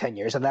be for 10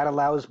 years, and that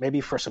allows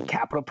maybe for some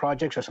capital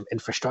projects or some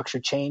infrastructure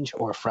change,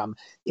 or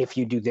if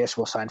you do this,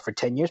 we'll sign for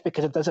 10 years,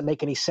 because it doesn't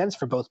make any sense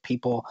for both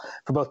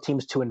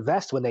teams to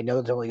invest when they know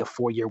there's only a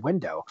 4-year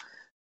window.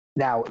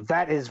 Now,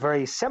 that is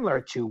very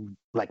similar to,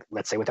 like,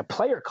 let's say with a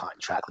player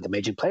contract, like a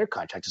major player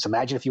contract. Just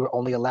imagine if you were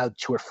only allowed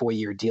 2 or 4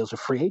 year deals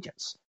with free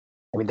agents.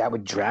 I mean, that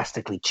would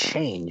drastically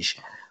change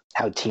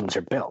how teams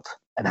are built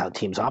and how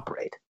teams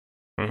operate.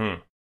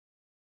 Mm-hmm.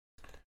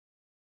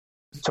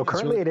 So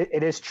currently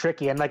it is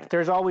tricky. And like,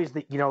 there's always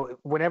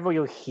whenever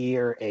you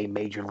hear a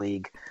major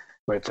league,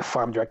 where it's a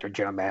farm director,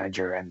 general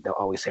manager, and they'll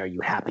always say, "Are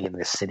you happy in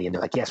this city?" And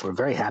they're like, "Yes, we're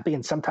very happy."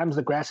 And sometimes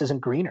the grass isn't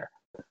greener.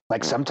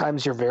 Like,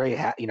 sometimes you're very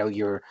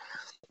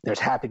there's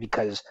happy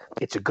because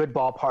it's a good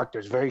ballpark.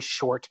 There's very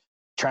short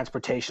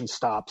transportation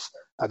stops.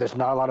 There's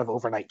not a lot of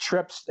overnight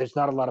trips. There's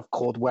not a lot of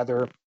cold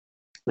weather.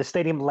 The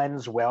stadium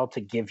lends well to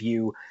give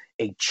you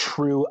a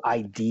true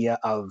idea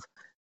of,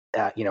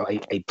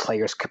 a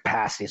player's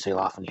capacity. So you'll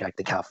often hear, like,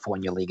 the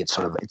California League, it's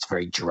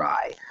very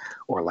dry,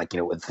 or like,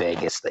 with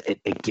Vegas,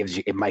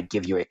 it might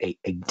give you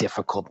a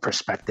difficult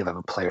perspective of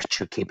a player's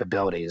true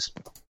capabilities.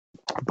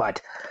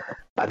 But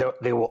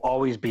there will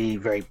always be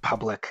very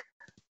public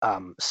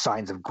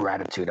signs of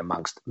gratitude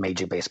amongst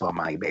Major Baseball and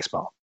minor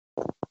baseball.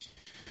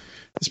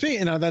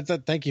 Speaking,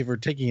 thank you for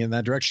taking in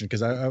that direction,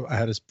 because I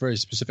had a very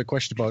specific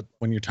question about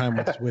when your time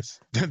was with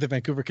the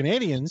Vancouver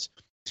Canadians.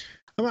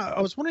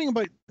 I was wondering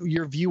about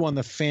your view on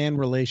the fan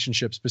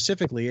relationship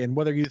specifically, and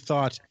whether you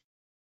thought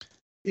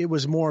it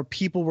was more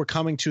people were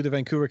coming to the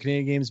Vancouver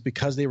Canadian games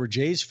because they were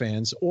Jays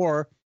fans,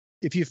 or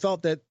if you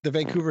felt that the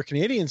Vancouver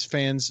Canadians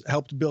fans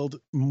helped build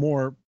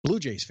more Blue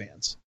Jays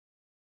fans.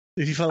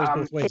 If you felt it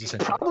was both ways,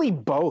 it's probably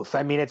both.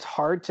 I mean, it's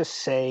hard to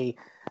say.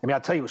 I mean,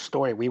 I'll tell you a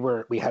story.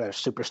 We had a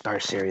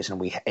Superstar series,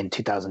 and in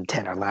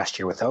 2010, our last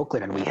year with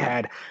Oakland, and we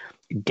had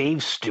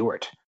Dave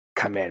Stewart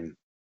come in.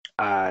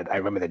 I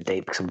remember the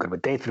date because I'm good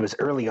with dates, but it was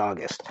early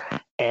August,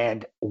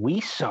 and we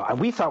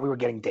thought we were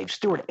getting Dave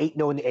Stewart,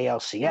 8-0 in the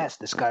ALCS.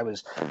 This guy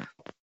was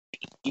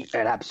an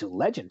absolute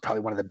legend, probably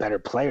one of the better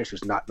players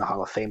who's not in the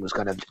Hall of Fame, who's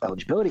got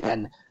eligibility,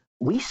 and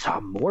we saw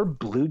more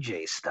Blue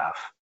Jays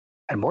stuff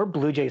and more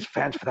Blue Jays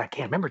fans for that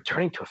game. I remember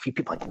turning to a few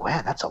people like,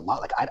 wow, that's a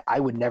lot. Like, I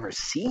would never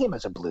see him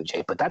as a Blue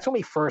Jay, but that's when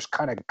we first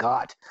kind of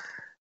got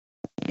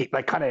it,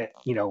 like, kind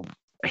of,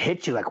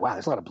 hit you like, wow,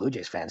 there's a lot of Blue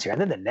Jays fans here.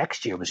 And then the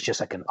next year was just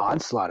like an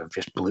onslaught of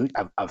just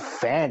of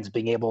fans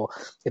being able.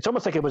 It's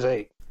almost like it was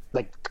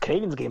like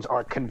Canadians games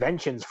are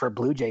conventions for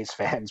Blue Jays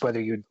fans,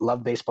 whether you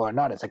love baseball or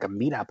not. It's like a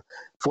meetup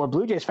for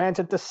Blue Jays fans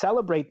and to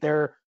celebrate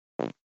their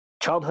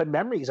childhood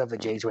memories of the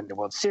Jays winning the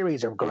World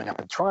Series or growing up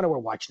in Toronto or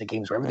watching the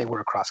games wherever they were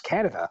across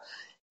Canada.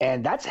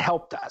 And that's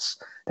helped us.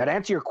 Now, to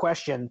answer your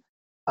question,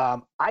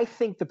 I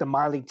think that the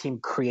minor league team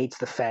creates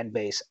the fan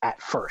base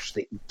at first.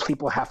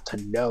 People have to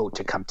know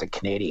to come to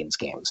Canadians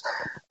games.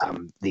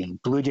 The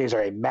Blue Jays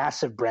are a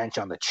massive branch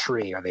on the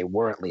tree, or they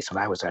were at least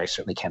when I was there. I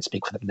certainly can't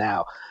speak for them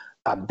now.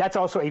 That's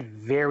also a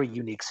very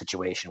unique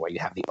situation where you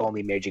have the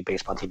only Major League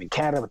Baseball team in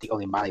Canada with the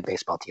only minor league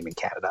baseball team in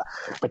Canada.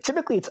 But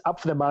typically it's up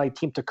for the minor league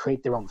team to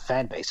create their own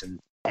fan base.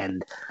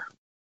 And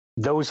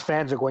those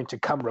fans are going to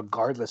come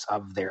regardless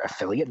of their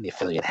affiliate, and the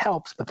affiliate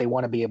helps, but they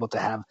want to be able to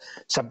have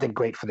something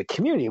great for the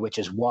community, which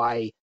is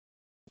why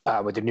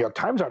with the New York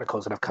Times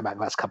articles that have come out in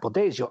the last couple of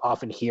days, you'll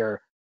often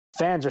hear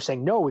fans are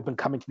saying, no, we've been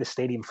coming to the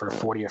stadium for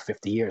 40 or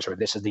 50 years, or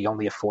this is the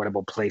only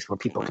affordable place where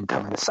people can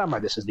come in the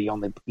summer. This is the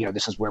only,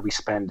 this is where we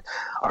spend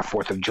our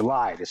 4th of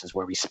July. This is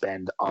where we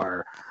spend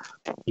our,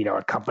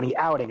 our company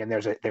outing. And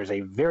there's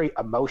a very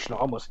emotional,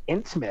 almost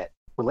intimate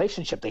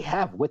relationship they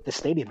have with the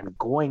stadium and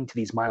going to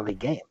these minor league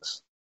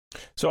games.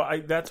 So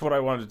that's what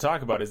I wanted to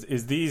talk about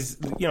is these,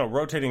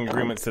 rotating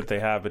agreements that they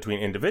have between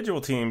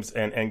individual teams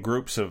and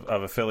groups of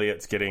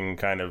affiliates getting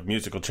kind of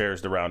musical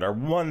chairs around are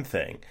one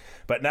thing.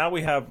 But now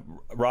we have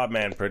Rob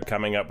Manfred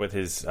coming up with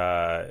his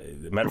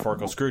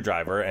metaphorical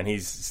screwdriver, and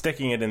he's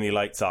sticking it in the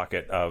light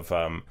socket of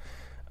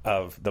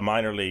the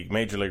minor league,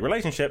 major league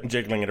relationship and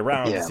jiggling it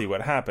around to see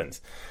what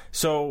happens.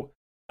 So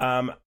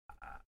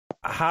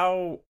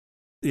how...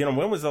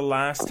 when was the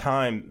last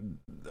time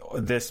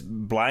this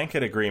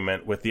blanket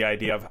agreement with the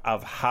idea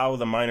of how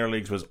the minor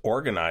leagues was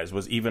organized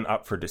was even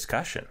up for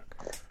discussion?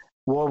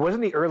 Well, it was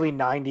in the early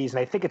 90s, and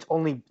I think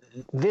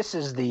this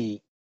is the,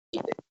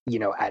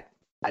 at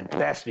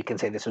best we can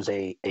say this was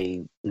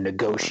a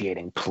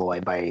negotiating ploy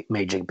by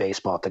Major League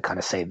Baseball to kind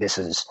of say this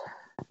is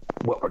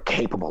what we're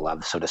capable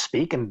of, so to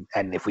speak, and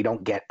if we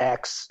don't get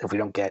X, if we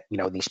don't get,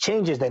 these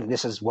changes, then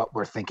this is what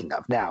we're thinking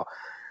of. Now,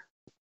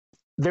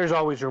 there's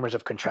always rumors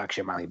of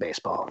contraction in minor league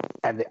baseball,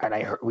 and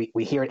I heard,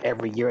 we hear it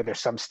every year.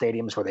 There's some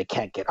stadiums where they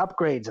can't get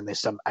upgrades, and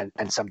there's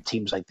some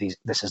teams like these.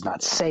 This is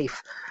not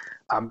safe.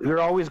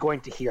 You're always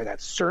going to hear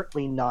that.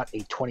 Certainly not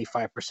a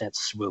 25%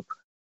 swoop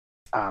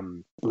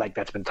like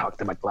that's been talked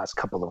about the last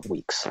couple of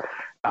weeks.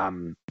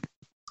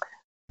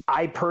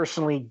 I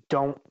personally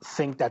don't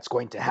think that's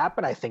going to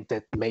happen. I think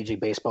that Major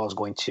League Baseball is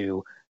going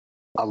to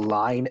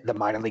align the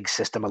minor league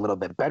system a little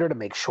bit better to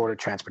make shorter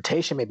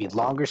transportation, maybe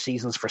longer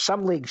seasons for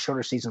some leagues,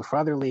 shorter season for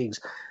other leagues.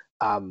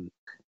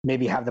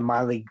 Maybe have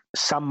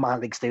some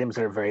minor league stadiums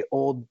that are very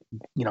old,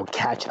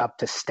 catch up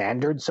to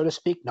standards, so to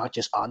speak, not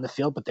just on the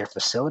field, but their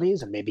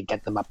facilities, and maybe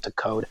get them up to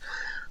code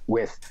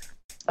with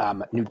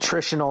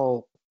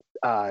nutritional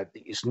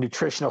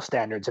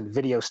standards and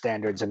video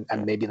standards and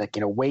maybe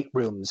weight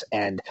rooms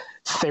and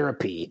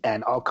therapy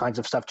and all kinds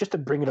of stuff, just to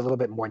bring it a little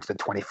bit more into the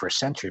 21st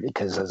century.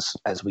 Because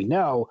as we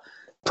know,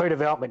 player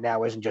development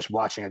now isn't just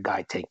watching a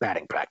guy take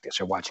batting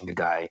practice or watching a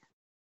guy,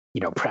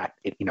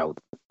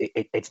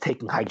 it's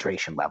taking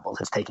hydration levels,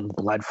 it's taking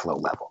blood flow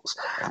levels,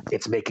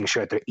 it's making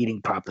sure that they're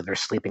eating properly, they're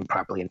sleeping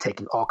properly, and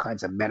taking all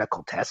kinds of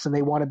medical tests. And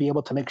they want to be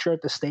able to make sure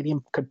that the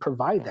stadium could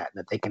provide that, and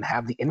that they can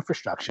have the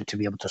infrastructure to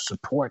be able to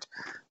support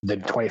the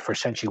 21st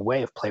century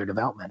way of player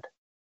development.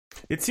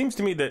 It seems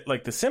to me that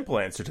the simple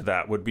answer to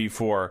that would be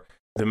for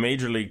the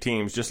major league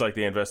teams, just like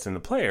they invest in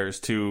the players,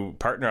 to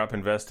partner up,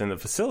 invest in the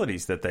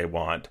facilities that they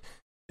want,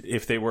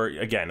 if they were,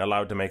 again,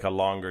 allowed to make a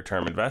longer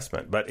term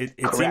investment. But it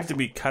seems to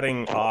be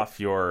cutting off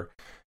your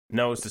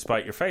nose to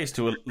spite your face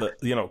to,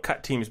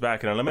 cut teams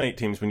back and eliminate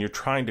teams when you're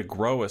trying to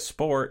grow a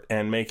sport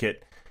and make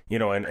it,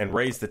 and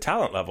raise the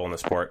talent level in the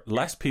sport.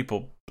 Less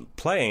people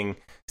playing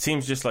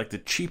seems just like the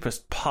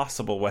cheapest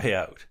possible way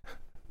out.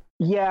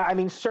 Yeah, I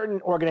mean,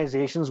 certain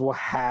organizations will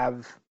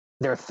have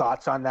their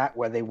thoughts on that,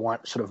 where they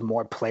want sort of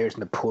more players in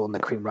the pool and the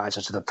cream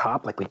rises to the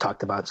top, like we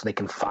talked about, so they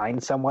can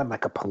find someone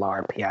like a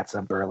Pilar,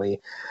 Piazza,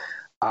 Burley.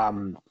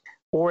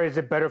 Or is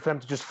it better for them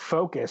to just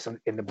focus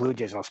in the Blue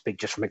Jays? And I'll speak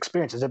just from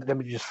experience. Is it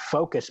them to just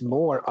focus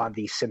more on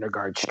the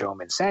Syndergaard,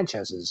 Stroman,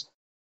 Sanchez's,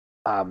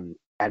 and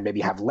maybe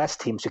have less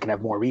teams who can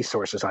have more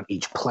resources on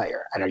each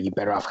player? And are you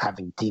better off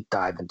having deep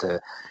dive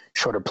into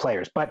shorter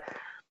players? But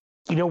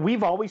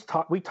we've always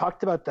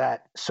talked about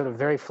that sort of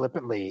very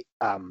flippantly.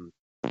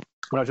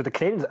 When I was with the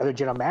Canadians, other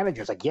general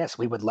managers, yes,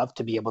 we would love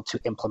to be able to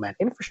implement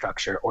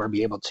infrastructure or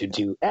be able to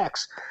do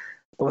X.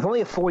 But with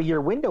only a 4-year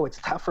window, it's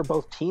tough for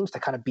both teams to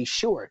kind of be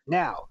sure.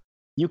 Now,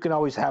 you can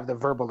always have the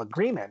verbal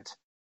agreement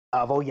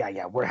of,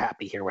 we're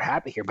happy here.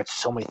 But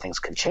so many things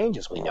can change,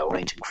 as we know,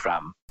 ranging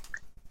from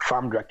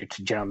farm director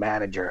to general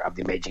manager of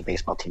the Major League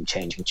Baseball team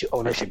changing, to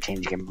ownership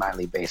changing in minor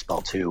league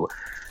baseball, to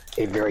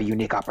a very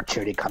unique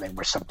opportunity coming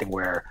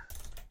where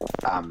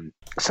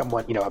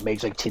someone, a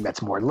major league team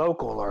that's more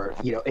local, or,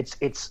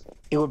 it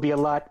would be a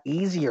lot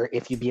easier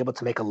if you'd be able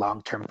to make a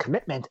long-term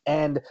commitment.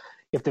 And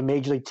if the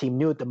major league team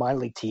knew it, the minor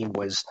league team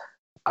was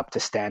up to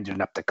standard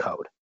and up to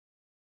code.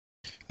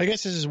 I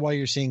guess this is why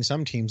you're seeing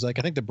some teams, like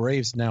I think the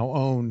Braves now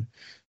own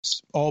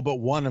all but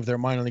one of their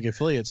minor league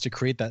affiliates to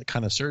create that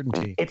kind of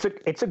certainty.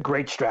 It's a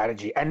great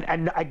strategy,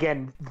 and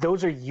again,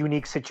 those are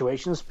unique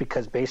situations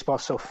because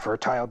baseball's so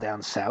fertile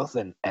down south,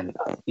 and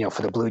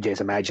for the Blue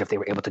Jays, imagine if they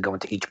were able to go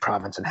into each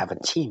province and have a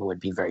team, it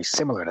would be very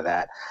similar to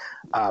that.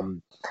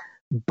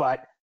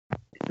 But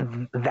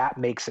that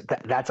makes it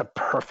that's a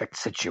perfect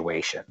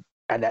situation.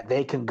 And that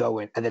they can go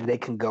in, and then they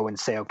can go and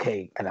say,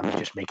 okay, and I'm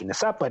just making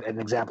this up, but an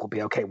example would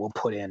be, okay, we'll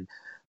put in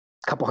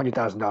a couple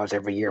 $100,000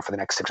 every year for the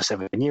next 6 or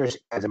 7 years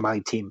as a minor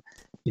league team.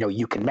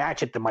 You can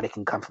match it. The money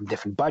can come from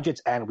different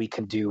budgets, and we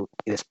can do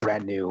this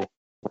brand new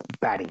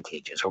batting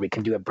cages, or we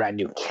can do a brand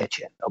new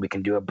kitchen, or we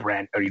can do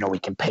we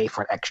can pay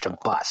for an extra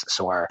bus,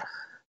 so our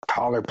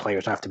taller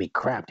players don't have to be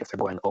cramped if they're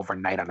going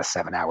overnight on a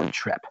 7-hour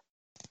trip.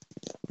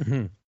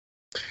 Mm-hmm.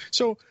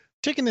 So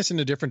taking this in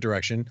a different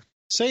direction,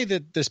 say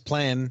that this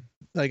plan,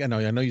 like I know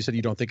you said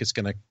you don't think it's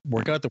going to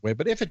work out the way,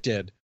 but if it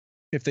did,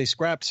 if they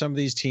scrapped some of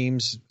these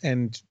teams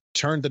and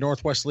turned the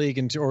Northwest League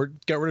into, or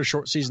got rid of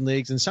short season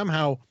leagues, and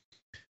somehow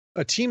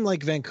a team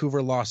like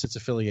Vancouver lost its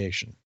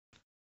affiliation.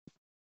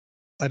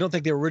 I don't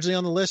think they were originally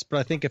on the list, but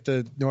I think if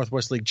the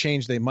Northwest League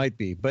changed, they might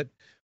be. But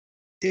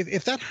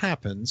if that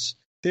happens,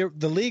 the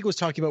league was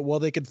talking about, well,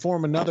 they could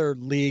form another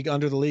league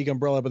under the league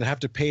umbrella, but they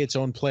have to pay its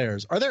own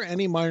players. Are there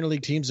any minor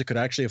league teams that could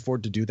actually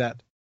afford to do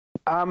that?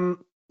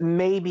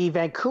 Maybe.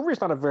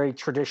 Vancouver's not a very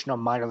traditional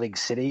minor league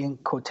city in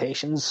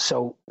quotations,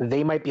 so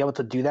they might be able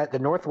to do that. The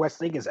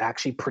Northwest League is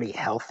actually pretty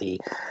healthy.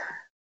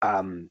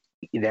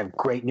 They have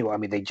great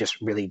they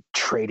just really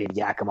traded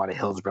Yakima to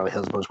Hillsborough.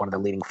 Hillsborough is one of the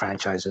leading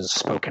franchises.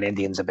 Spokane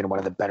Indians have been one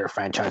of the better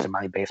franchises in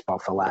minor league baseball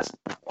for the last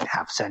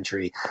half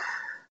century.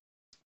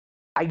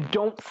 I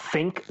don't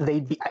think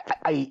they'd be.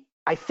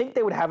 I think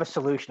they would have a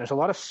solution. There's a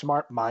lot of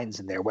smart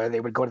minds in there, whether they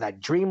would go to that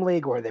Dream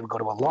League or they would go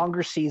to a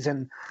longer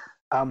season.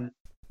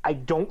 I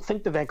don't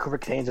think the Vancouver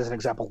Canucks, as an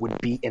example, would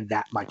be in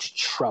that much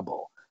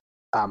trouble.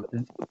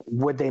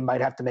 Would they might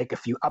have to make a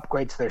few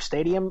upgrades to their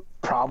stadium?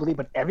 Probably,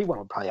 but everyone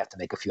would probably have to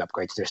make a few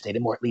upgrades to their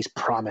stadium, or at least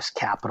promise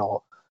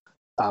capital,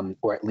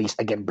 or at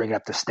least, again, bring it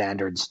up to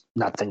standards,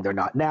 not saying they're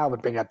not now,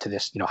 but bring it up to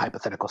this,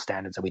 hypothetical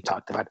standards that we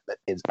talked about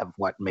is of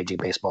what Major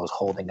League Baseball is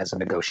holding as a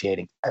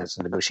negotiation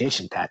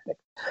tactic.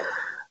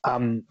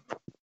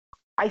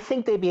 I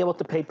think they'd be able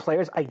to pay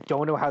players. I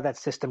don't know how that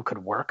system could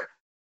work.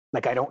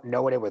 Like, I don't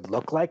know what it would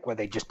look like, where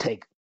they just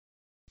take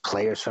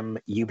players from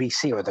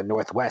UBC or the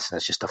Northwest, and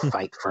it's just a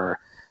fight for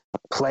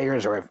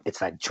players, or if it's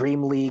that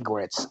Dream League,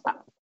 or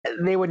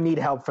they would need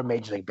help from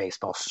Major League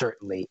Baseball,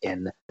 certainly,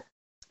 in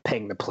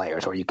paying the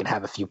players. Or you can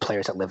have a few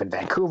players that live in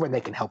Vancouver, and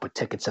they can help with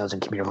ticket sales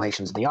and community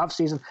relations in the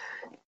offseason.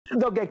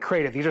 They'll get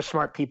creative. These are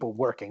smart people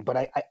working, but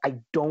I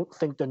don't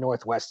think the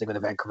Northwest League or the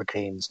Vancouver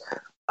Canucks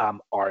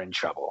are in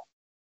trouble.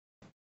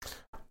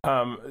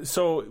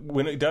 So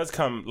when it does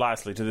come,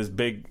 lastly, to this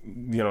big,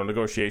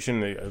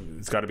 negotiation,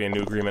 it's got to be a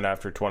new agreement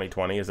after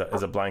 2020 as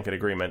a blanket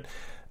agreement.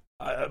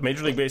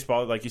 Major League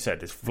Baseball, like you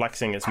said, is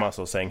flexing its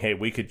muscles, saying, "Hey,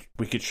 we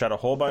could shut a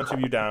whole bunch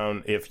of you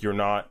down if you're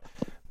not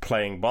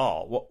playing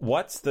ball."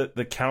 What's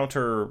the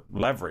counter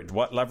leverage?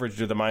 What leverage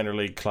do the minor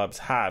league clubs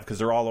have? Because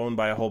they're all owned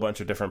by a whole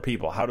bunch of different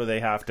people. How do they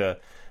have to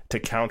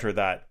counter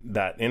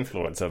that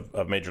influence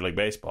of Major League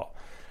Baseball?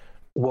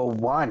 Well,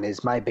 one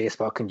is my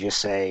baseball can just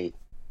say,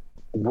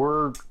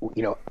 we're,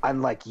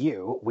 unlike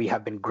you, we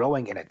have been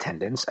growing in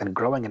attendance and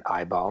growing in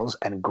eyeballs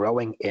and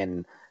growing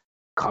in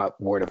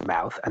word of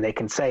mouth. And they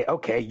can say,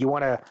 okay,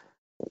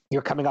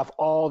 you're coming off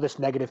all this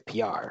negative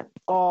PR.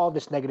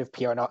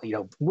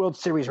 And World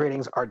Series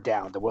ratings are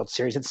down. The World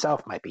Series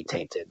itself might be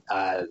tainted.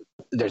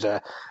 There's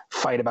a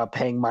fight about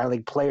paying minor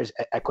league players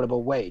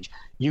equitable wage.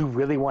 You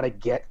really want to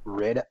get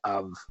rid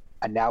of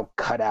a now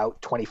cut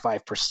out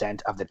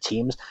 25% of the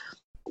teams,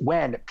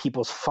 when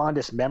people's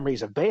fondest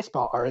memories of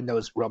baseball are in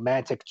those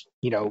romantic,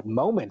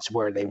 moments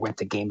where they went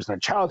to games in their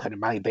childhood,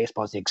 and minor league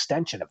baseball is the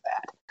extension of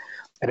that.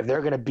 And if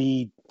they're going to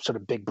be sort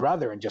of big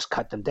brother and just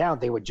cut them down,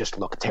 they would just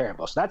look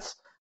terrible. So that's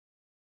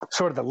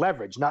sort of the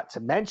leverage. Not to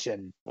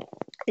mention,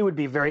 it would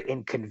be very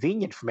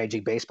inconvenient for Major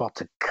League Baseball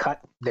to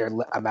cut their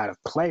amount of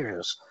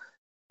players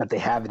that they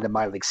have in the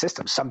minor league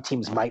system. Some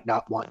teams might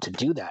not want to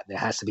do that. There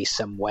has to be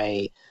some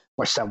way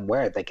or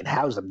somewhere they can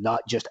house them,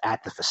 not just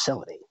at the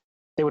facility.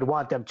 They would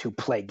want them to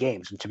play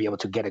games and to be able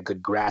to get a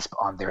good grasp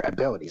on their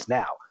abilities.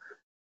 Now,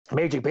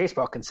 Major League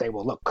Baseball can say,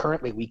 well, look,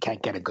 currently we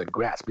can't get a good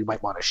grasp. We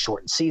might want to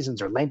shorten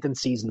seasons or lengthen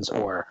seasons,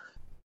 or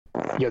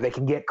they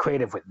can get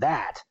creative with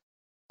that.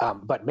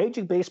 But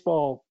Major League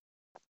Baseball,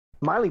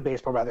 minor league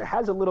baseball rather,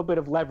 has a little bit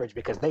of leverage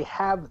because they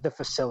have the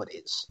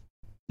facilities.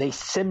 They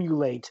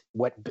simulate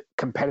what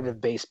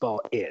competitive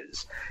baseball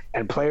is,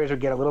 and players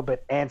would get a little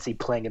bit antsy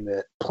playing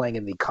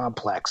in the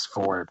complex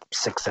for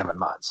 6-7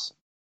 months.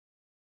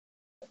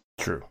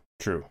 True.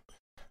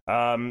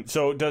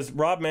 So does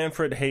Rob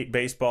Manfred hate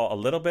baseball a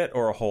little bit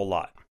or a whole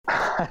lot?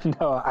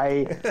 No,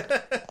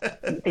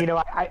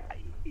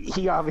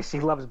 he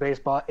obviously loves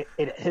baseball.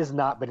 It has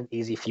not been an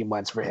easy few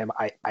months for him.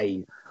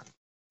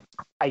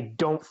 I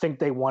don't think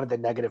they wanted the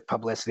negative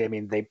publicity. I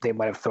mean, they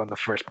might have thrown the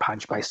first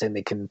punch by saying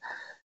they can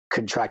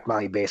contract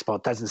Miami baseball.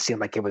 It doesn't seem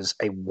like it was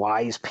a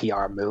wise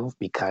PR move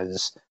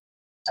because,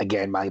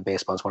 again, Miami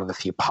baseball is one of the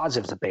few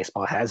positives that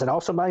baseball has. And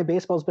also Miami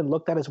baseball has been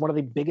looked at as one of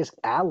the biggest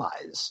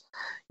allies.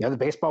 You know, the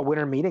baseball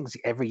winter meetings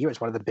every year is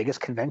one of the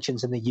biggest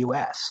conventions in the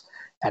U.S.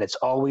 And it's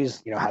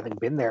always, you know, having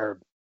been there,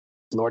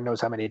 Lord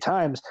knows how many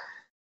times,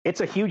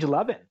 it's a huge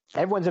love-in.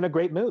 Everyone's in a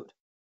great mood,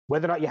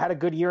 whether or not you had a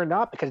good year or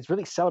not, because it's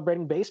really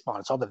celebrating baseball.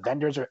 It's all the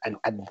vendors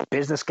and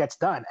business gets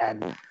done.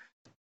 And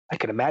I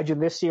can imagine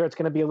this year it's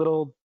going to be a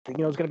little, you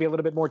know, it's going to be a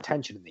little bit more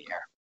tension in the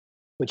air,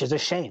 which is a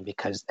shame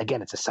because,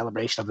 again, it's a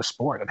celebration of the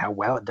sport and how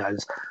well it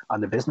does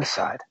on the business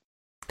side.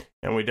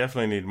 And we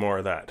definitely need more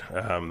of that,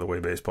 the way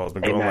baseball's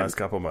been going the last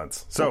couple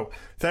months. So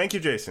thank you,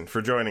 Jason, for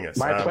joining us.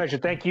 My pleasure.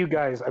 Thank you,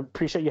 guys. I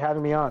appreciate you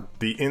having me on.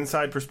 The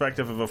inside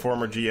perspective of a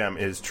former GM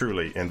is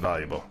truly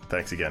invaluable.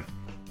 Thanks again.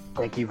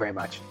 Thank you very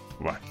much.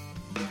 Bye.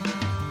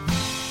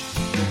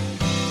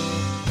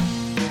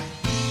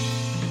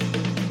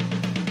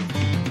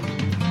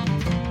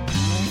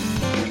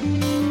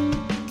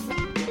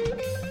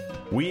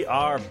 We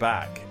are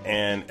back,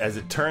 and as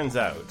it turns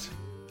out,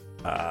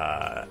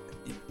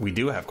 we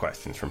do have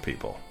questions from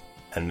people,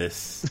 and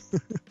this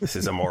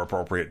is a more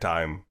appropriate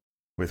time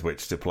with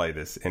which to play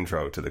this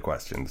intro to the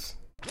questions.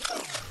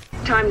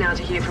 Time now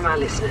to hear from our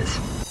listeners.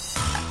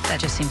 That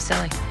just seems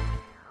silly.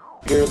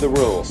 Here are the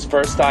rules.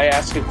 First I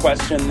ask a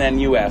question, then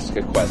you ask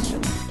a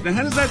question. Now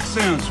how does that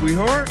sound,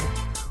 sweetheart?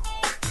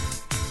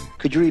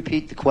 Could you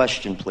repeat the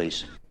question,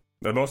 please?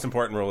 The most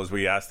important rule is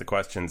we ask the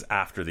questions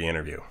after the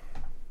interview.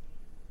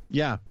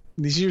 Yeah,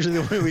 this is usually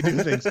the way we do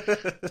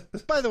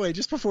things. By the way,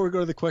 just before we go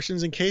to the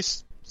questions, in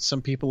case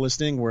some people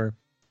listening were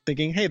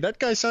thinking, hey, that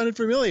guy sounded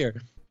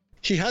familiar.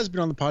 He has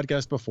been on the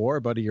podcast before,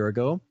 about a year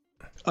ago,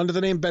 under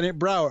the name Bennett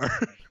Brower.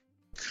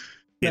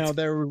 Now,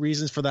 there were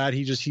reasons for that.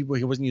 He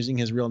wasn't using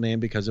his real name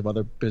because of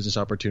other business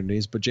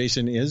opportunities. But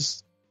Jason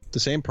is the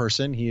same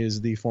person. He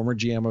is the former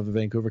GM of the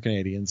Vancouver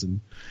Canadians.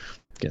 And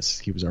yes,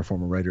 he was our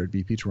former writer at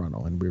VP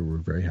Toronto. And we were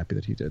very happy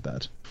that he did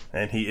that.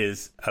 And he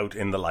is out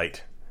in the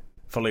light.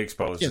 Fully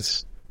exposed.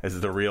 Yes. This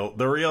is the real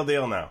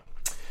deal now.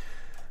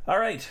 All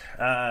right.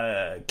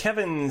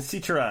 Kevin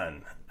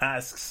Citron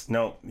asks...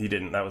 No, he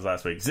didn't. That was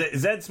last week.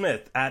 Zed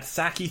Smith at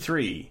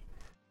Saki3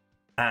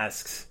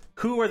 asks,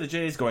 who are the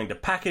Jays going to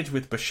package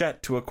with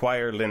Bichette to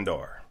acquire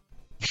Lindor?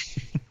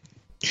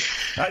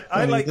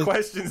 I like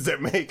questions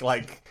that make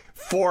like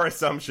 4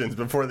 assumptions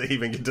before they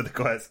even get to the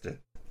question.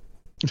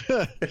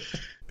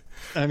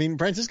 I mean,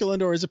 Francisco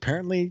Lindor is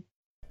apparently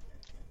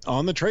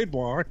on the trade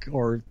block,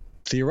 or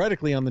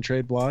theoretically on the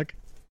trade block.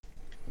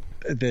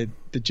 The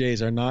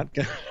Jays are not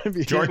going to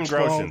be Jordan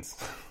Groshans.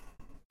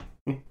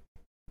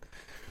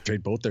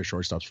 Trade both their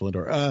shortstops for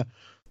Lindor.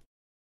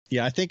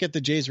 Yeah, I think if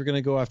the Jays were going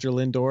to go after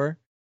Lindor,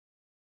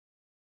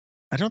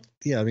 Bichette, I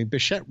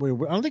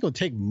don't think it would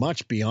take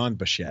much beyond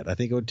Bichette. I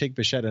think it would take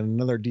Bichette and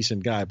another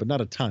decent guy, but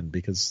not a ton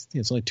because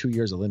it's only 2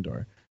 years of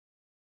Lindor.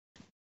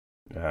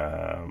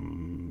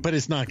 But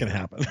it's not going to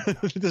happen.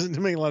 It doesn't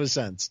make a lot of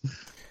sense.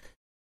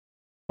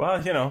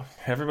 Well, you know,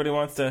 everybody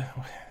wants to...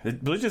 The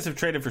Blue Jays have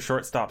traded for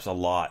shortstops a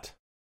lot.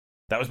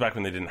 That was back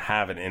when they didn't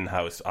have an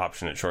in-house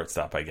option at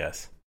shortstop, I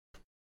guess.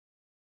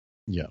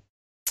 Yeah.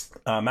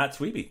 Matt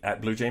Sweeby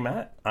at Blue Jay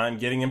Matt. I'm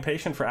getting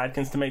impatient for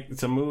Adkins to make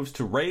some moves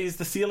to raise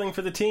the ceiling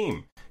for the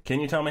team. Can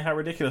you tell me how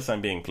ridiculous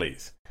I'm being,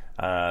 please?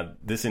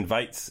 This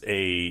invites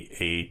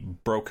a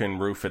broken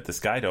roof at the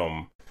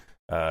Skydome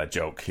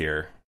joke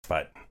here,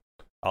 but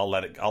I'll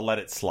let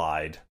it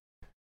slide.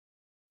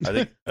 Are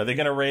they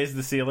going to raise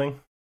the ceiling?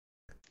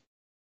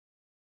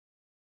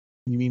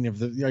 You mean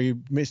are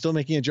you still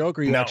making a joke,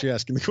 or are you actually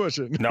asking the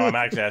question? No, I'm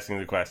actually asking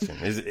the question.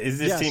 Is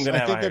this team going to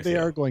have a higher ceiling? I think that they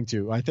are going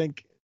to. I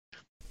think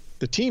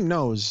the team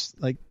knows,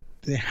 like,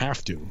 they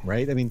have to,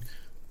 right? I mean,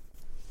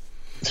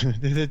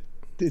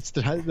 it's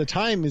the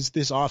time is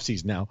this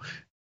offseason now.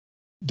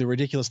 The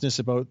ridiculousness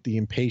about the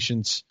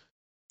impatience,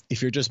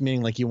 if you're just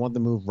meaning like you want the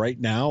move right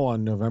now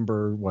on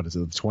November, what is it,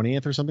 the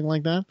 20th or something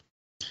like that?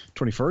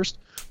 21st?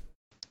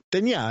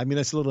 Then yeah, I mean,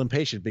 that's a little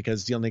impatient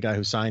because the only guy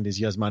who signed is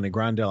Yasmani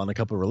Grandal and a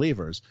couple of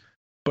relievers.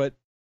 But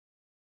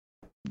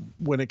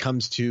when it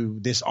comes to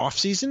this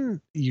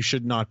offseason, you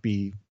should not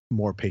be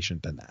more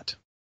patient than that.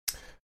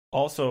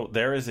 Also,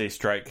 there is a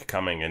strike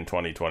coming in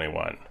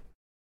 2021.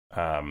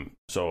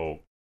 So,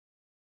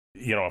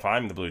 you know, if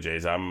I'm the Blue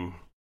Jays, I'm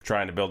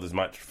trying to build as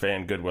much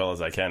fan goodwill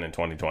as I can in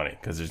 2020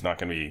 because there's not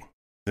going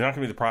to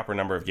be the proper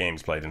number of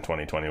games played in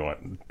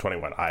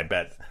 2021. I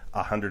bet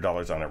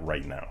 $100 on it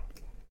right now.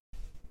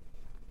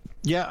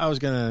 Yeah, I was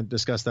going to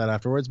discuss that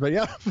afterwards, but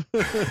yeah,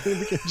 we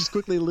can just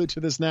quickly allude to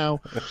this now.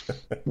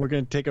 We're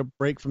going to take a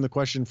break from the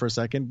question for a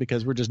second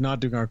because we're just not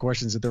doing our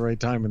questions at the right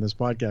time in this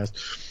podcast.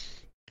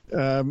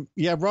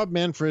 Rob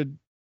Manfred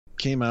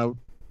came out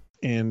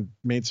and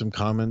made some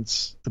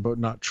comments about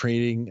not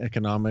trading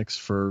economics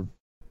for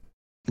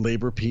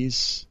labor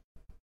peace.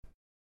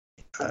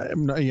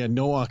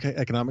 No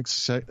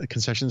economics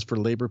concessions for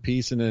labor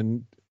peace, and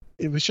then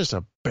it was just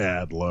a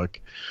bad look.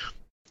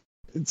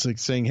 It's like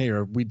saying, "Hey,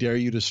 we dare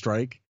you to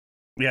strike."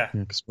 Yeah,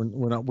 because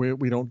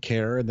we don't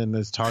care. And then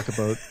there's talk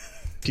about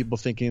people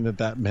thinking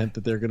that meant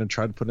that they're going to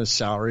try to put in a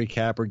salary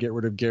cap or get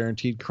rid of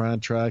guaranteed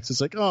contracts.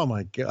 It's like, oh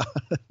my god.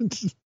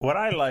 What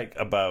I like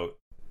about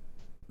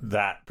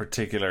that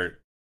particular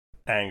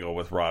angle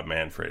with Rob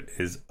Manfred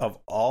is, of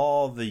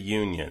all the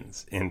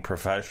unions in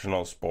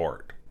professional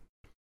sport,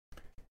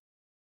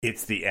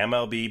 it's the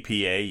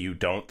MLBPA you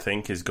don't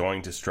think is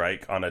going to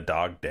strike on a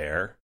dog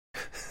dare.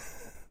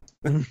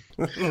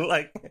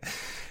 Like,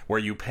 were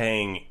you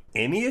paying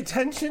any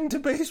attention to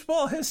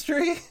baseball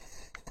history?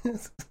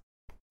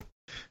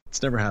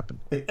 It's never happened.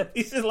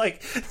 He's just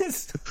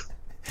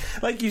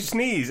like you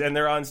sneeze and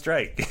they're on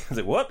strike. It's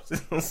like,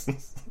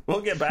 whoops.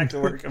 We'll get back to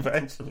work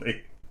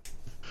eventually.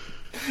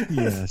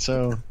 Yeah,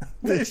 so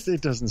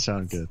it doesn't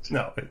sound good.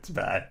 No, it's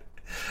bad.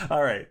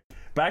 All right,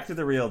 back to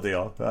the real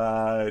deal.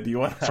 Do you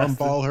want to from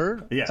Ball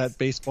Her? Yes. At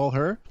Baseball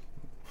Her?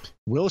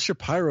 Will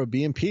Shapiro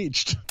be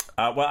impeached?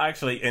 Well,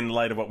 actually, in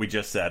light of what we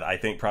just said, I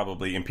think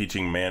probably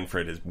impeaching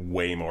Manfred is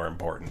way more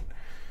important.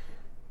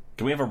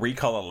 Can we have a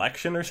recall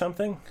election or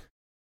something?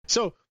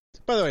 So,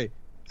 by the way,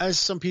 as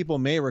some people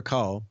may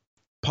recall,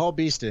 Paul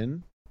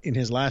Beeston, in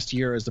his last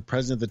year as the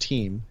president of the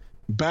team,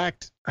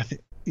 backed, I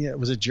think,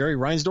 was it Jerry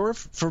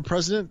Reinsdorf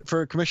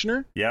for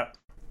commissioner? Yep.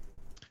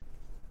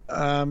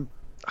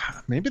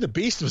 Maybe the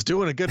Beast was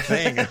doing a good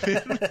thing.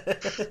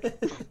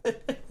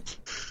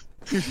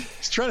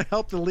 He's trying to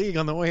help the league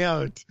on the way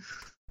out.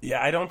 Yeah,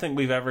 I don't think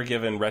we've ever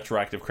given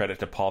retroactive credit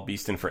to Paul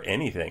Beeston for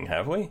anything,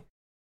 have we?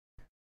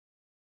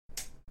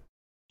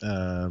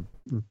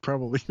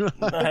 Probably not.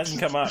 It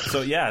hasn't come up.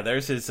 So yeah,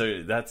 there's his.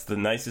 That's the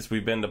nicest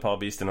we've been to Paul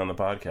Beeston on the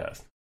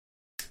podcast.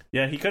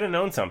 Yeah, he could have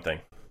known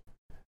something.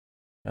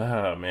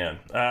 Oh man.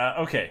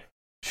 Okay.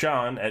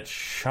 Sean at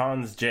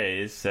Sean's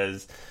Jays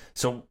says,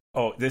 so.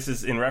 Oh, this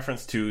is in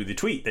reference to the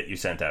tweet that you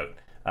sent out,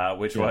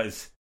 which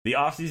was, the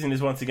off season is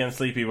once again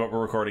sleepy, but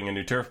we're recording a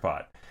new turf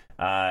pod.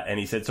 And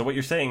he said, so what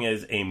you're saying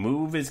is a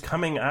move is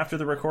coming after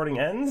the recording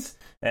ends?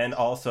 And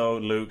also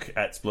Luke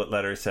at Split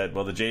Letter said,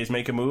 will the Jays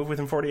make a move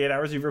within 48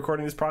 hours of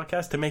recording this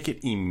podcast to make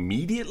it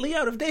immediately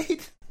out of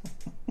date?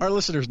 Our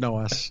listeners know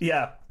us.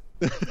 Yeah.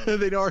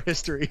 They know our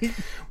history.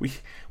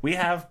 We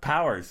have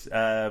powers,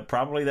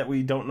 probably that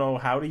we don't know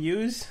how to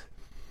use.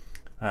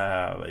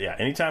 Yeah,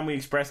 anytime we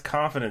express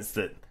confidence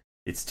that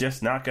it's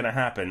just not going to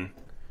happen,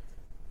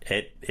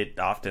 it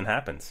often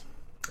happens.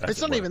 It's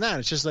not even that.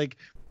 It's just like,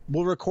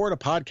 we'll record a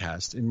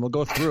podcast and we'll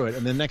go through it,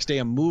 and the next day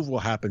a move will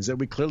happen that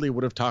we clearly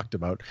would have talked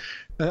about.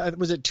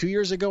 Was it 2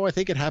 years ago? I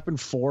think it happened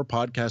 4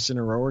 podcasts in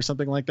a row or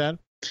something like that.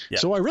 Yeah.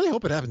 So I really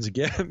hope it happens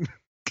again.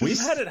 We've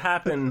had it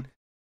happen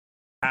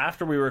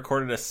after we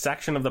recorded a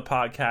section of the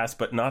podcast,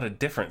 but not a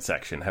different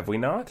section. Have we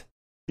not?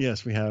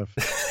 Yes, we have.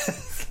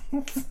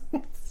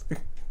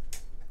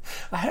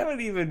 I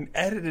haven't even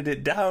edited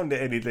it down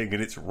to anything,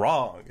 and it's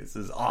wrong. This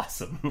is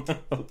awesome.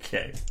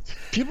 Okay.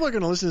 People are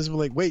going to listen to this and be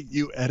like, wait,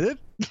 you edit?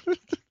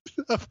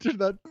 After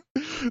that,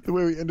 the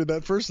way we ended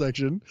that first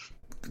section.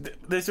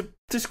 There's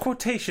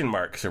quotation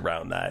marks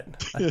around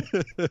that.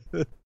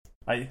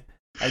 I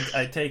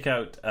take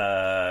out,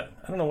 I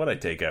don't know what I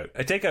take out.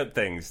 I take out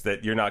things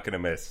that you're not going to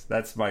miss.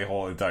 That's my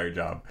whole entire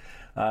job.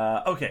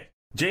 Okay.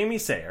 Jamie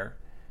Sayer,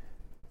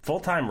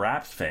 full-time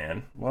Raps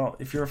fan. Well,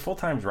 if you're a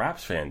full-time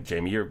Raps fan,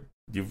 Jamie,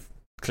 you've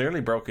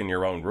clearly broken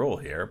your own rule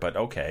here, but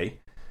okay.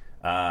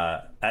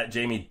 At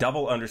Jamie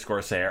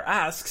 _Sayer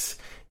asks,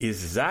 is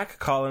Zach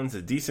Collins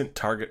a decent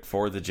target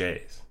for the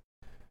Jays?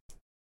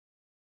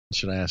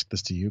 Should I ask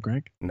this to you,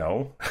 Greg?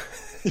 No.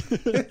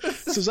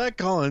 So Zach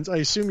Collins, I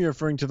assume you're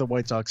referring to the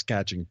White Sox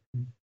catching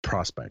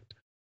prospect.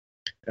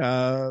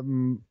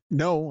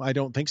 No, I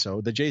don't think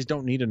so. The Jays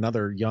don't need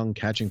another young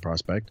catching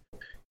prospect.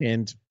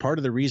 And part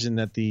of the reason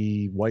that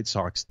the White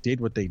Sox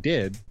did what they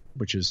did,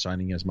 which is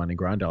signing Yasmani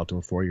Grandal to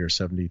a 4-year,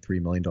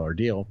 $73 million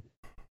deal,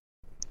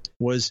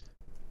 was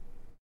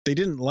they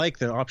didn't like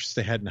the options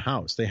they had in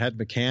house. They had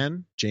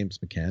McCann, James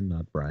McCann,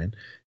 not Brian,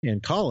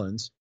 and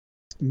Collins,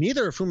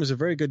 neither of whom is a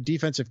very good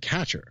defensive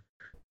catcher.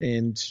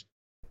 And,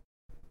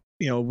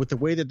 with the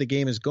way that the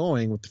game is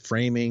going, with the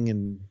framing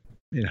and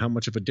how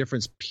much of a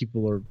difference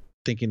people are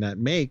thinking that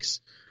makes,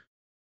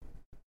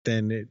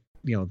 then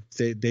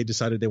they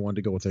decided they wanted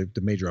to go with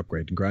the major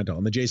upgrade in Grandal.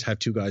 And the Jays have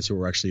 2 guys who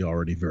are actually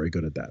already very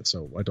good at that.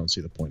 So I don't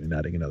see the point in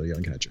adding another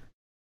young catcher.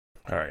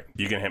 All right.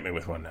 You can hit me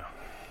with one now.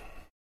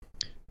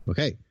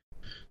 Okay.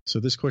 So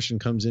this question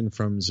comes in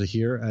from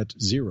Zahir at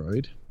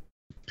Zeroid.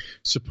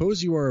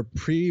 Suppose you are a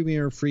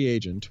premier free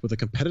agent with a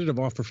competitive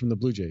offer from the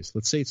Blue Jays.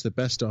 Let's say it's the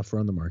best offer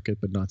on the market,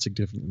 but not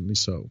significantly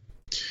so.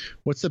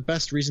 What's the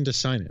best reason to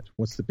sign it?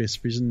 What's the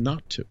best reason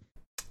not to?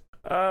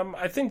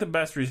 I think the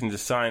best reason to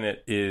sign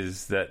it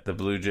is that the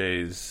Blue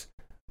Jays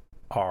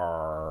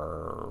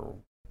are,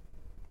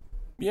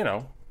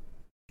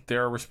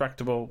 they're a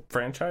respectable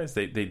franchise.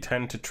 They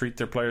tend to treat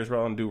their players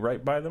well and do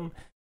right by them.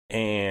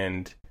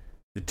 And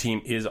the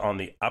team is on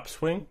the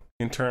upswing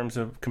in terms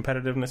of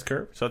competitiveness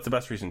curve. So that's the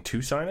best reason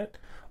to sign it.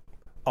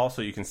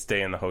 Also, you can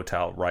stay in the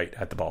hotel right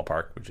at the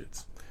ballpark, which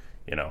is,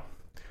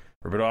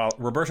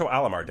 Roberto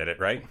Alomar did it,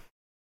 right?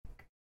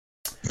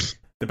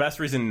 The best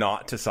reason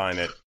not to sign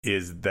it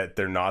is that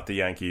they're not the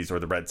Yankees or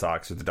the Red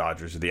Sox or the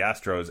Dodgers or the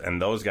Astros,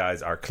 and those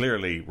guys are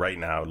clearly, right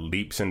now,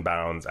 leaps and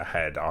bounds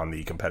ahead on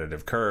the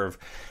competitive curve.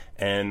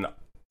 And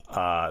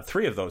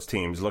 3 of those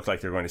teams look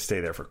like they're going to stay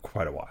there for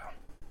quite a while.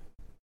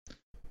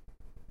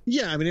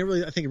 Yeah, I mean,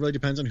 I think it really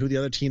depends on who the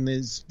other team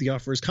is. The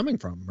offer is coming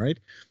from, right?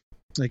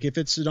 Like if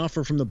it's an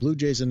offer from the Blue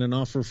Jays and an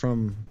offer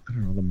from, I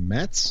don't know, the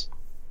Mets,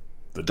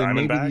 the then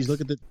maybe Diamondbacks. you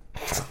look at the.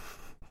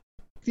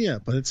 Yeah,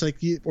 but it's like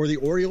or the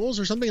Orioles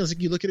or something. It's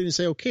like you look at it and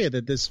say, okay,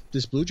 that this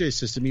Blue Jays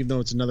system, even though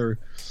it's another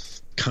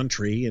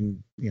country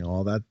and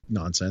all that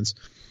nonsense,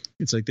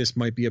 it's like this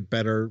might be a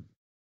better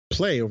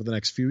play over the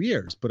next few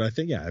years. But I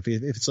think if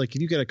it's like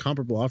if you get a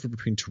comparable offer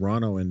between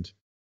Toronto and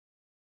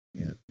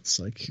it's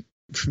like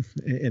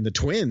and the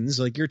Twins,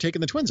 like you're taking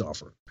the Twins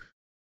offer.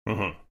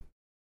 Mm-hmm.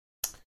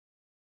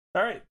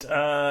 All right,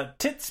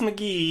 Tits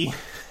McGee.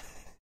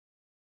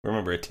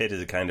 Remember, a tit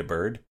is a kind of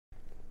bird.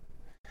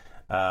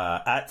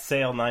 At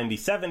Sale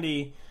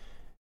 9070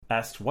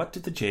 asked, what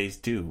did the Jays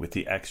do with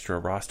the extra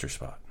roster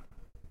spot?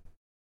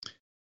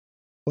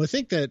 Well, I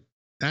think that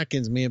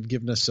Atkins may have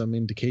given us some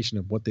indication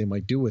of what they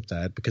might do with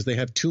that because they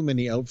have too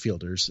many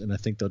outfielders, and I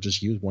think they'll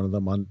just use one of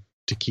them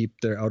to keep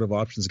their out of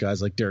options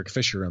guys like Derek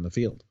Fisher on the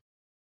field.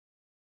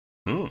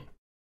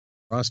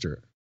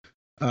 Roster.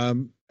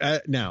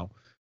 Now,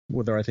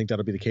 whether I think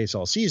that'll be the case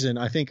all season,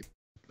 I think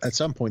at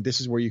some point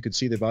this is where you could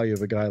see the value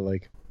of a guy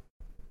like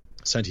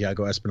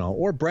Santiago Espinal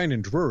or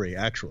Brandon Drury,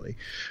 actually,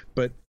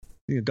 but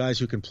guys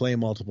who can play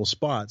multiple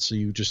spots. So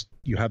you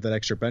have that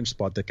extra bench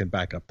spot that can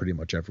back up pretty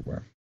much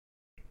everywhere.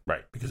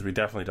 Right, because we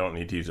definitely don't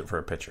need to use it for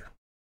a pitcher.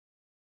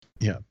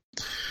 Yeah.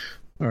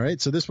 All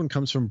right. So this one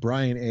comes from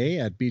Brian A.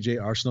 at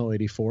BJ Arsenal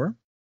 84.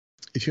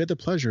 If you had the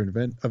pleasure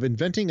of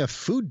inventing a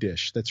food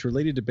dish that's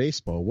related to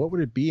baseball, what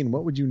would it be and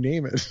what would you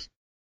name it?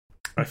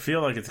 I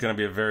feel like it's going to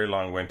be a very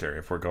long winter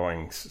if we're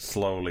going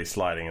slowly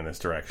sliding in this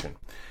direction.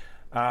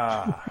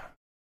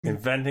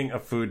 Inventing a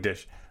food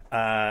dish.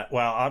 Well,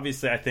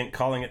 obviously, I think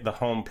calling it the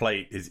home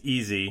plate is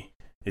easy.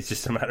 It's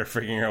just a matter of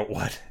figuring out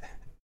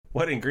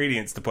what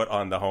ingredients to put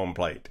on the home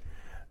plate.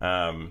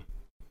 I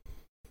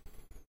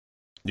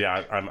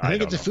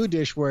think it's a food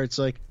dish where it's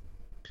like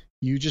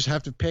you just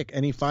have to pick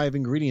any 5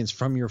 ingredients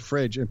from your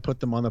fridge and put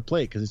them on the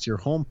plate because it's your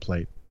home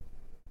plate.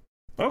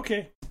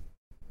 Okay,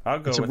 I'll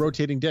go. It's a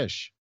rotating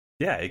dish.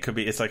 Yeah, it could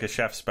be. It's like a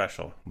chef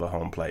special, the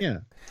home plate.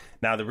 Yeah.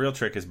 Now the real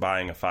trick is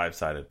buying a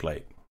 5-sided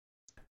plate.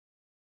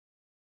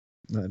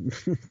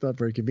 Not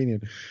very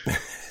convenient.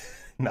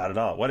 Not at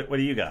all. What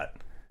do you got?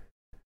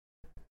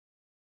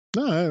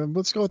 No,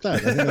 let's go with that. I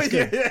think that's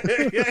good.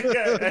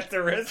 yeah. At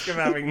the risk of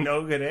having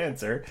no good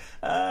answer,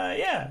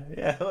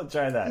 yeah, we'll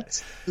try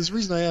that. There's a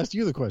reason I asked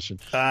you the question.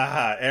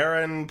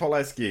 Aaron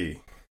Poleski,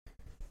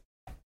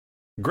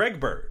 Greg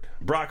Bird,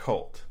 Brock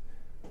Holt,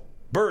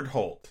 Bird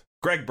Holt,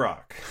 Greg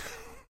Brock.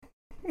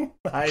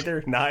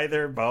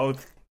 Neither,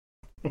 both.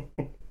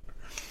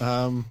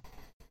 Brock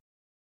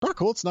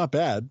Holt's not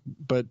bad,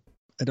 but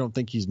I don't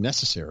think he's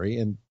necessary.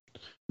 And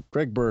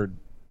Greg Bird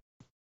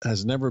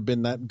has never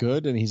been that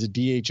good, and he's a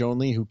DH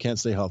only who can't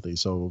stay healthy,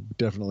 so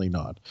definitely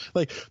not.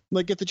 Like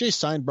if the Jays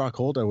signed Brock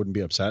Holt, I wouldn't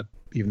be upset,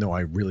 even though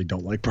I really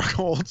don't like Brock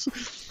Holt.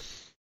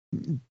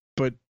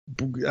 But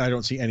I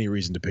don't see any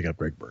reason to pick up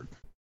Greg Bird.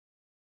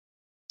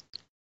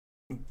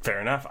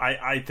 Fair enough.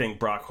 I think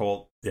Brock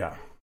Holt,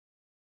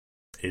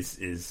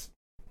 is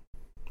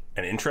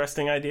an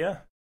interesting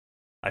idea.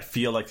 I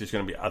feel like there's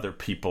going to be other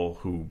people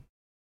who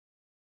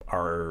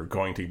are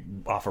going to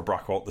offer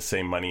Brock Holt the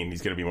same money, and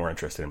he's going to be more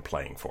interested in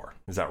playing for.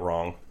 Is that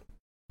wrong?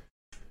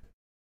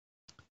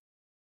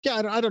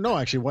 Yeah, I don't know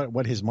actually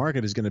what his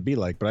market is going to be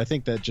like, but I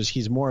think that just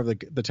he's more of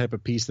the type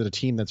of piece that a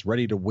team that's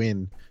ready to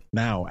win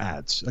now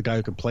adds. A guy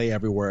who can play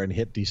everywhere and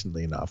hit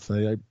decently enough.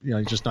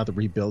 Just not the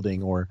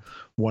rebuilding or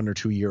 1 or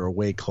 2 year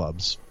away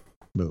clubs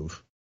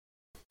move.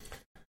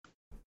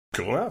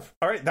 Cool enough.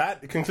 All right,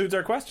 that concludes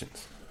our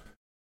questions.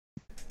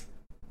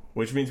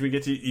 Which means we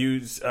get to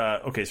use...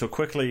 okay, so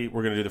quickly,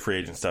 we're going to do the free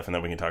agent stuff, and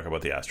then we can talk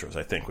about the Astros,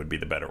 I think, would be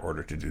the better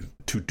order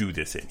to do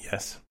this in,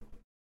 yes?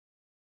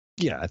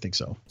 Yeah, I think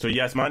so. So,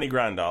 Yasmani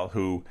Grandal,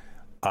 who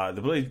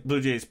the Blue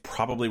Jays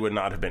probably would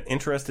not have been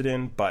interested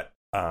in, but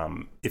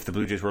if the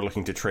Blue Jays were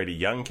looking to trade a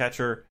young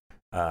catcher,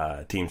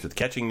 teams with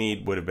catching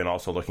need would have been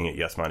also looking at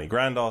Yasmani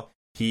Grandal.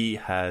 He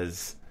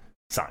has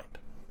signed.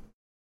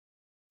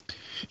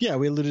 Yeah,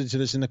 we alluded to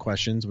this in the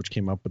questions, which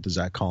came up with the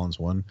Zach Collins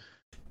one.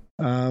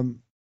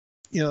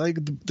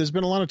 There's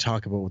been a lot of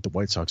talk about what the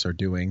White Sox are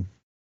doing.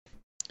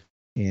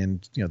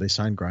 And, they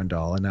signed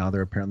Grandal, and now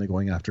they're apparently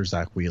going after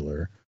Zach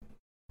Wheeler.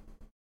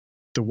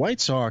 The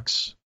White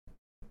Sox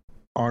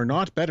are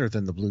not better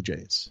than the Blue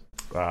Jays.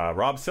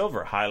 Rob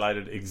Silver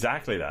highlighted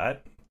exactly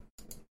that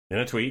in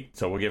a tweet,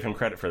 so we'll give him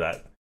credit for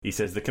that. He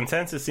says, the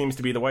consensus seems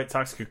to be the White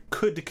Sox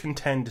could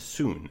contend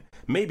soon,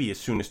 maybe as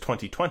soon as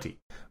 2020.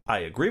 I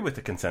agree with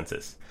the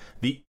consensus.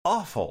 The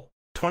awful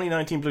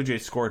 2019 Blue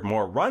Jays scored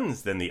more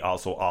runs than the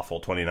also awful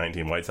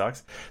 2019 White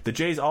Sox. The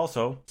Jays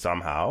also,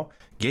 somehow,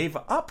 gave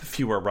up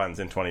fewer runs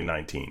in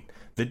 2019.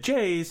 The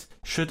Jays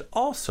should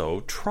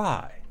also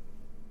try.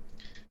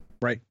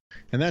 Right.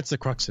 And that's the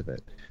crux of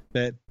it,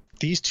 that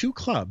these two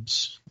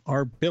clubs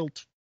are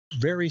built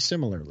very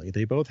similarly.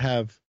 They both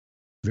have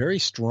very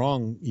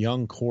strong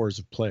young cores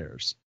of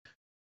players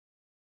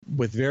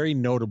with very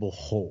notable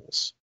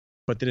holes.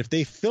 But that if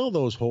they fill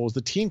those holes,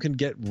 the team can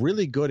get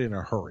really good in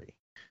a hurry.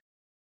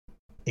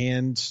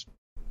 And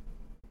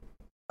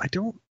I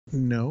don't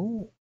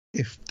know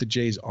if the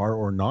Jays are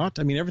or not.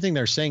 I mean, everything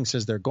they're saying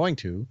says they're going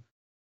to,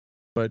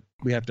 but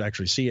we have to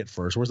actually see it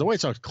first. Whereas the White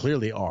Sox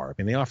clearly are. I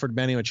mean, they offered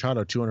Manny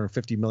Machado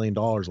 $250 million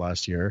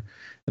last year,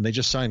 and they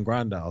just signed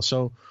Grandal.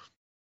 So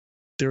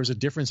there's a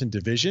difference in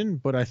division,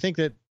 but I think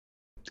that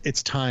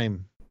it's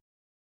time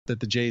that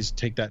the Jays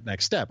take that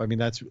next step. I mean,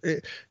 that's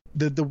it.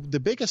 The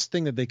biggest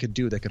thing that they could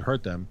do that could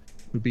hurt them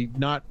would be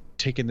not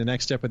taking the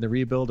next step in the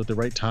rebuild at the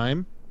right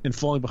time and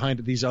falling behind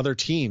these other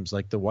teams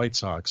like the White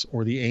Sox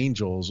or the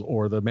Angels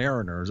or the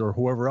Mariners or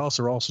whoever else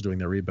are also doing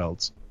their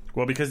rebuilds.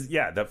 Well, because,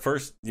 the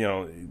first,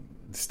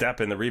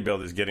 step in the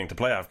rebuild is getting to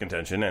playoff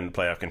contention, and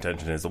playoff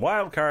contention is the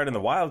wild card, and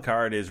the wild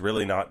card is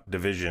really not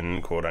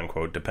division,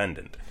 quote-unquote,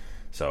 dependent.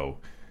 So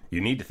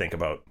you need to think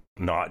about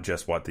not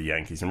just what the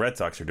Yankees and Red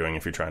Sox are doing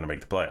if you're trying to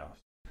make the playoffs.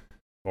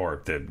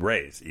 Or the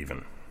Rays,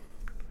 even.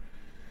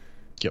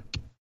 Yep.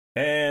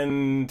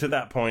 And to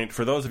that point,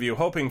 for those of you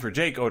hoping for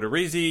Jake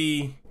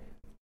Odorizzi,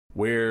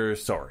 we're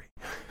sorry.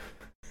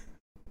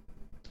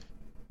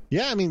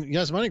 Yeah, I mean,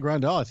 Yasmani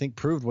Grandal, I think,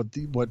 proved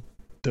what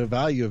the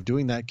value of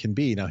doing that can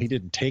be. Now, he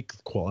didn't take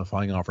the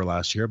qualifying offer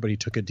last year, but he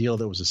took a deal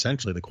that was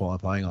essentially the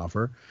qualifying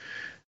offer.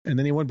 And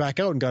then he went back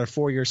out and got a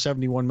 4-year,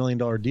 $71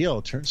 million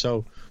deal.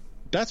 So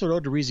that's what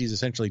Odorizzi is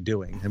essentially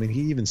doing. I mean,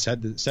 he even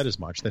said as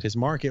much, that his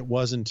market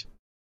wasn't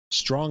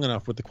strong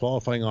enough with the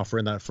qualifying offer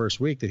in that first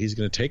week that he's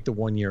going to take the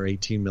 1 year,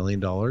 $18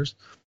 million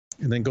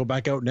and then go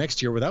back out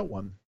next year without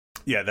one.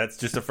 Yeah, that's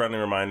just a friendly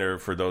reminder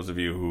for those of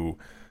you who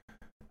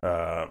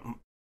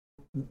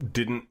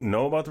didn't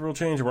know about the rule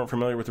change or weren't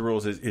familiar with the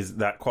rules, is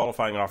that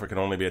qualifying offer can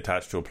only be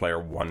attached to a player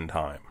one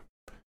time.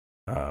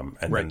 And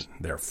right. Then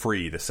they're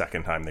free the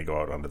second time they go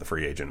out onto the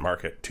free agent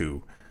market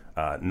to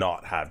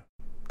not have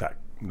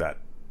that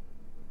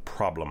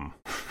problem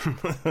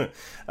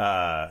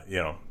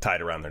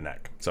tied around their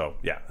neck. So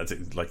yeah, that's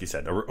it. Like you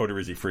said,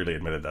 Odorizzi freely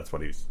admitted that's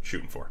what he's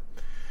shooting for.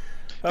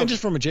 And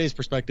just from a Jays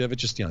perspective,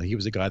 it's just, he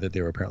was a guy that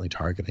they were apparently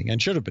targeting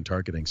and should have been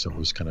targeting, so it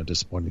was kind of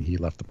disappointing he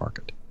left the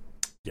market.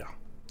 Yeah.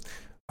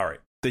 All right.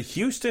 The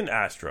Houston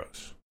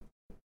Astros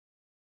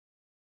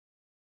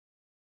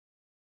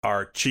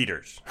are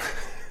cheaters.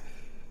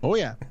 Oh,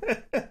 yeah.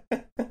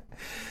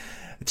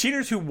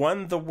 Cheaters who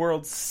won the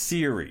World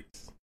Series.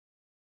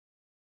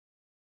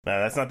 Now,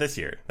 that's not this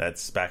year.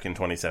 That's back in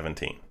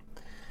 2017.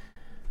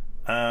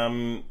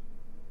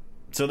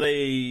 So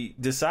they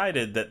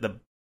decided that the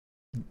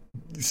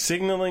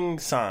signaling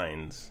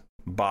signs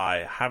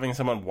by having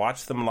someone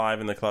watch them live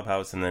in the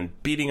clubhouse and then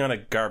beating on a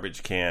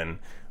garbage can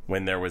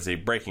when there was a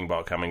breaking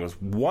ball coming was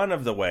one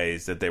of the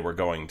ways that they were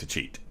going to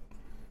cheat.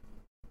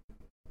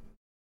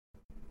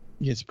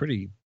 Yeah, it's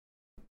pretty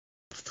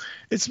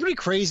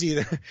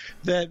crazy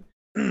that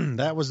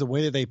that was the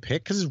way that they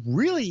picked, because it's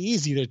really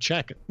easy to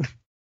check it.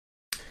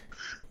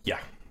 Yeah.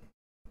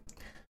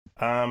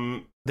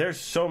 There's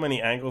so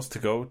many angles to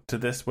go to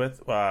this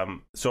with.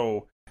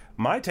 So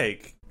my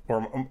take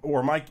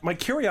or my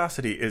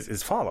curiosity is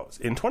as follows.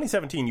 In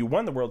 2017, you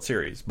won the World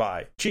Series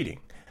by cheating.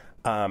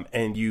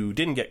 And you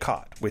didn't get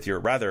caught with your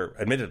rather,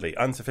 admittedly,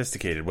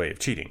 unsophisticated way of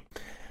cheating.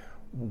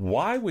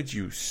 Why would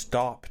you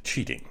stop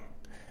cheating?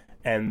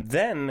 And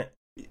then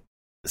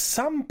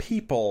some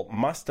people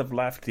must have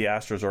left the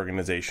Astros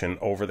organization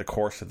over the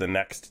course of the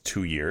next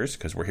 2 years,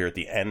 because we're here at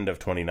the end of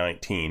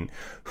 2019,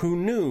 who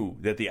knew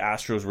that the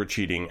Astros were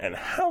cheating and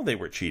how they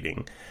were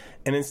cheating.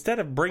 And instead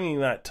of bringing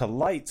that to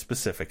light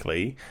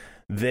specifically,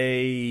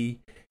 they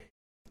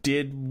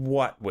did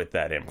what with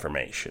that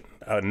information,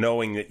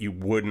 knowing that you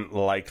wouldn't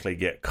likely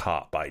get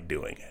caught by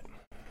doing it?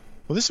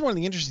 Well, this is one of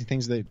the interesting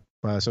things that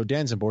so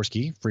Dan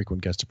Zamborski,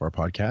 frequent guest of our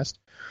podcast,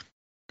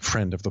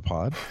 friend of the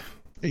pod,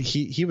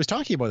 he was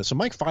talking about it. So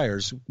Mike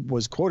Fiers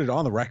was quoted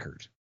on the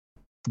record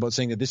about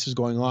saying that this was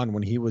going on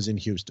when he was in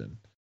Houston.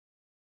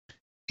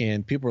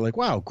 And people were like,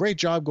 wow, great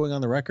job going on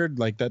the record.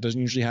 Like, that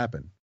doesn't usually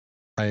happen.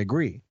 I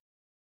agree.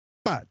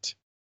 But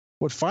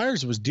what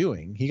Fiers was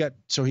doing, he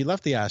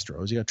left the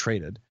Astros, he got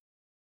traded.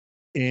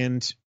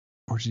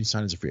 Or did he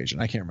sign as a free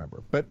agent? I can't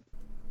remember. But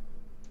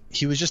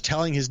he was just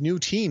telling his new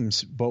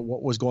teams about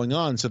what was going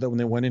on so that when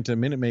they went into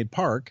Minute Maid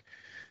Park,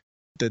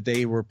 that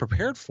they were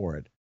prepared for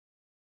it.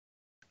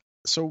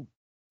 So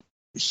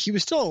he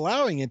was still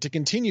allowing it to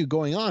continue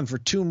going on for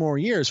 2 more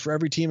years for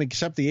every team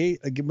except when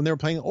they were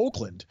playing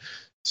Oakland.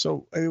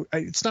 So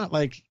it's not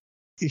like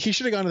he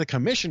should have gone to the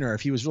commissioner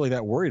if he was really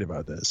that worried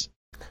about this.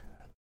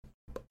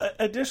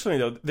 Additionally,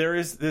 though, there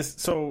is this.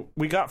 So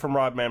we got from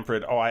Rod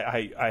Manfred,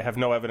 I have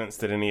no evidence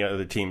that any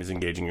other team is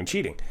engaging in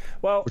cheating.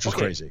 Well, which was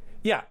crazy.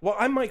 Yeah. Well,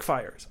 I'm Mike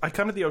Fiers. I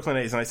come to the Oakland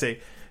A's and I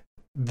say,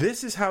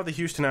 this is how the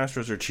Houston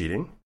Astros are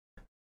cheating.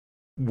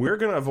 We're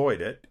going to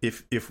avoid it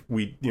if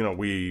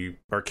we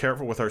are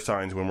careful with our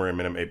signs when we're in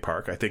Minute Maid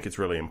Park. I think it's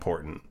really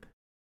important.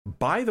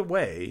 By the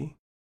way,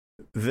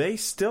 they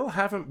still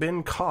haven't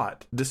been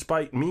caught,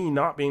 despite me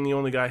not being the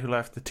only guy who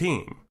left the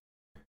team.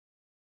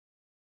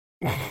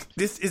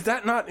 Is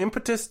that not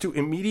impetus to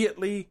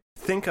immediately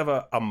think of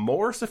a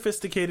more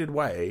sophisticated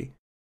way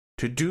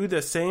to do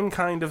the same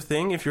kind of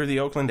thing if you're the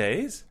Oakland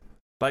A's?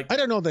 Like, I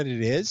don't know that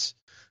it is,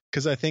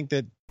 because I think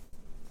that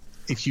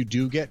if you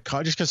do get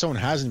caught, just because someone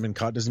hasn't been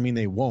caught doesn't mean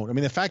they won't. I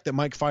mean, the fact that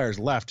Mike Fiers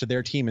left to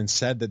their team and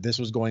said that this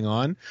was going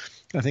on,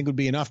 I think would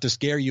be enough to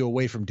scare you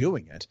away from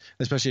doing it,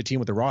 especially a team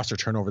with the roster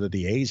turnover that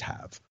the A's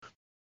have.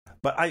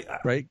 But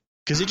right?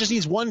 Because it just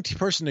needs one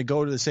person to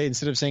go to say,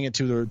 instead of saying it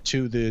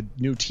to the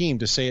new team,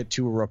 to say it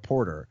to a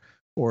reporter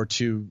or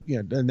to,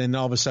 you know, and then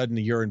all of a sudden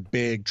you're in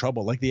big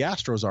trouble, like the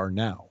Astros are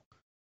now.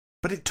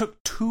 But it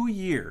took 2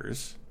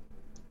 years.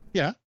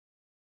 Yeah.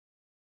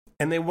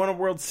 And they won a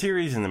World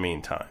Series in the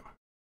meantime.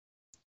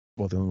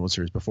 Well, they won the World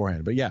Series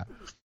beforehand, but yeah.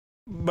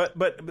 But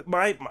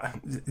my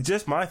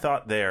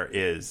thought there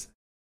is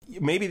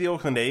maybe the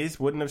Oakland A's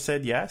wouldn't have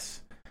said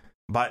yes,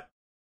 but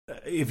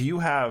if you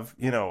have,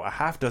 you know, a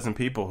half dozen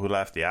people who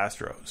left the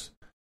Astros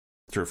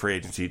through free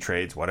agency,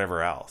 trades,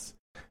 whatever else,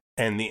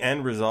 and the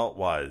end result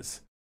was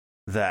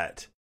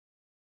that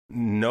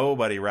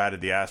nobody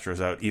ratted the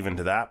Astros out even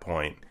to that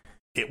point,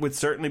 it would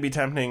certainly be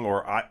tempting,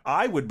 or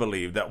I would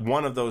believe that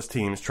one of those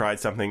teams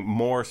tried something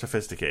more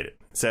sophisticated.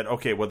 Said,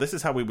 okay, well, this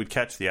is how we would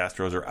catch the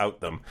Astros or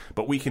out them,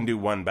 but we can do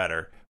one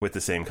better with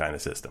the same kind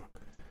of system.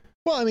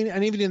 Well, I mean,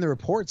 and even in the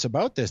reports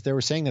about this, they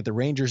were saying that the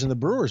Rangers and the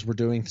Brewers were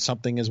doing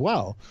something as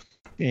well.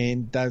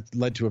 And that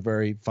led to a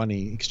very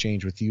funny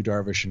exchange with Yu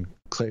Darvish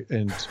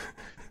and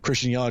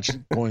Christian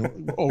Yelich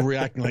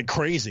overreacting like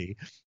crazy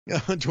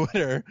on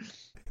Twitter.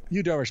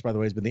 Yu Darvish, by the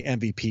way, has been the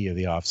MVP of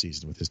the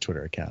offseason with his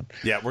Twitter account.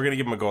 Yeah, we're going to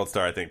give him a gold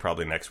star, I think,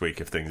 probably next week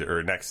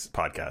next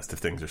podcast if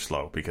things are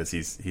slow, because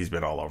he's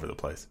been all over the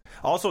place.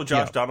 Also,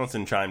 Josh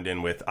Donaldson chimed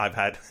in with, I've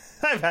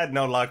had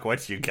no luck,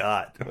 what you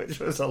got, which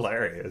was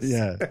hilarious.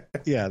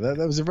 Yeah, that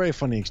was a very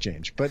funny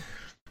exchange. But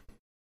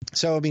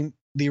so, I mean,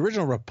 the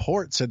original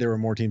report said there were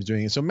more teams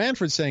doing it. So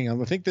Manfred saying,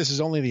 I think this is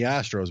only the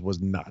Astros,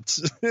 was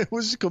nuts. It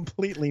was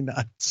completely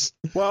nuts.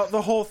 Well,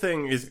 the whole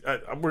thing is,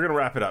 we're going to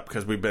wrap it up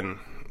because we've been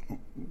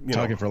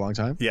talking for a long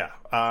time. Yeah.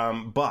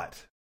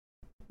 But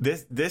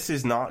this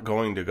is not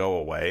going to go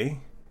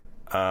away.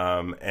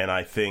 And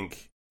I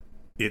think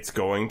it's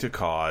going to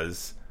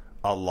cause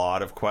a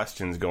lot of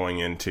questions going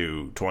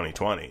into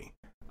 2020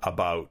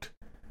 about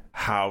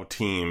how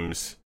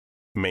teams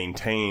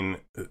maintain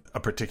a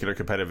particular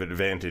competitive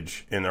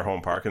advantage in their home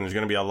park. And there's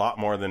going to be a lot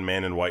more than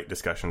man and white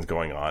discussions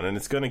going on. And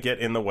it's going to get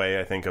in the way,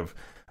 I think, of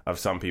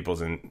some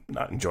people's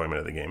not enjoyment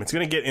of the game. It's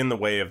going to get in the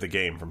way of the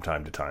game from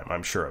time to time.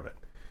 I'm sure of it.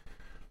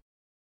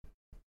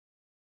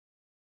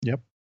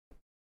 Yep.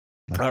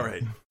 All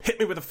right. Hit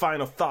me with a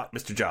final thought,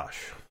 Mr.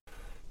 Josh.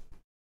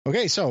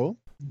 Okay, so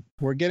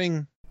we're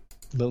getting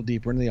a little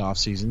deeper into the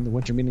offseason. The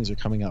winter meetings are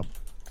coming up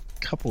a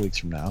couple weeks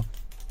from now.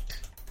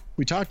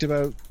 We talked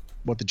about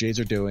what the Jays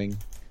are doing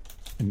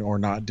or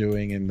not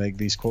doing, and like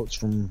these quotes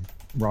from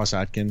Ross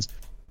Atkins.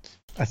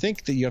 I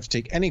think that you have to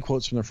take any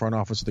quotes from the front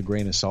office with a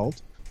grain of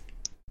salt.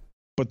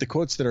 But the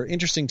quotes that are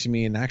interesting to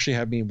me and actually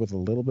have me with a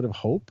little bit of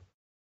hope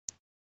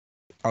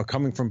are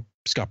coming from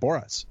Scott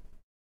Boras.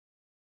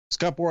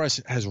 Scott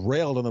Boras has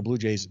railed on the Blue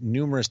Jays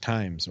numerous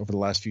times over the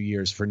last few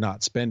years for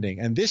not spending.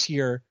 And this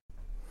year,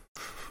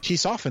 he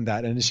softened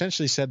that and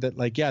essentially said that,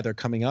 like, yeah, they're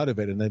coming out of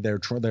it and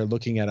they're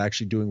looking at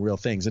actually doing real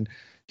things. And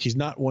he's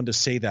not one to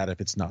say that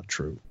if it's not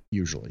true,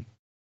 usually,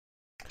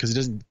 because he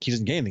doesn't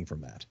get anything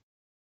from that.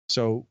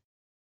 So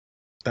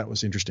that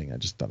was interesting. I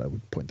just thought I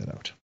would point that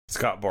out.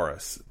 Scott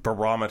Boras,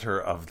 barometer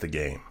of the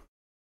game.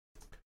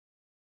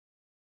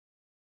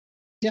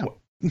 Yeah.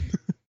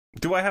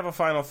 Do I have a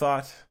final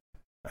thought?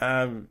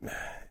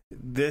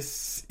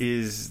 This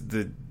is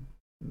the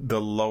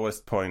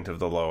lowest point of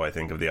the low, I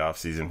think, of the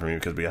offseason for me,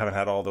 because we haven't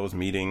had all those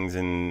meetings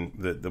and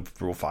the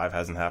Rule 5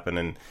 hasn't happened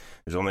and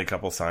there's only a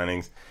couple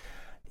signings.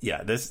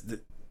 Yeah, this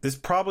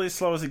probably as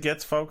slow as it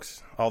gets,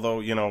 folks. Although,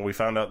 you know, we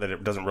found out that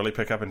it doesn't really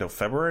pick up until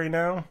February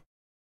now.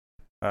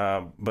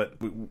 But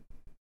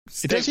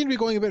it does seem to be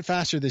going a bit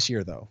faster this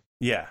year, though.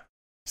 Yeah.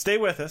 Stay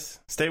with us.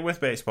 Stay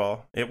with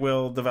baseball. It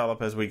will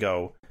develop as we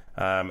go.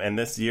 And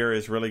this year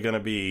is really going to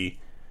be,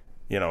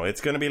 you know,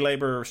 it's going to be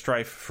labor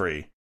strife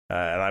free.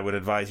 And I would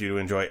advise you to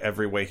enjoy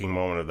every waking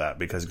moment of that,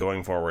 because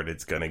going forward,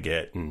 it's going to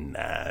get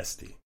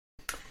nasty.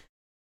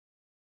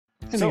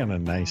 Ending on a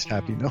nice,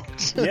 happy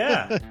note.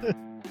 Yeah.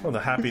 Well, the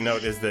happy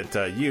note is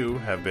that you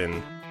have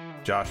been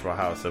Joshua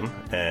Howsam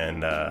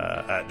and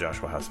at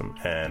Joshua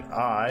Howsam, and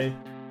I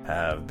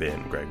have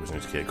been Greg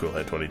Wisniewski at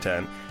Coolhead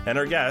 2010, and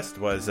our guest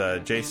was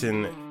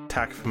Jason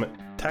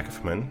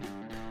Takafman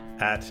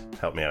at,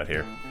 help me out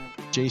here,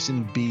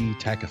 Jason B.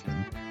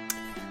 Takafman.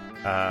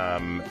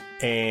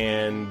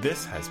 And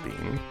this has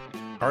been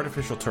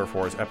Artificial Turf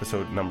Wars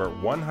episode number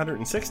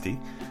 160,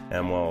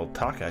 and we'll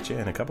talk at you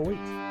in a couple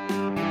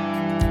weeks.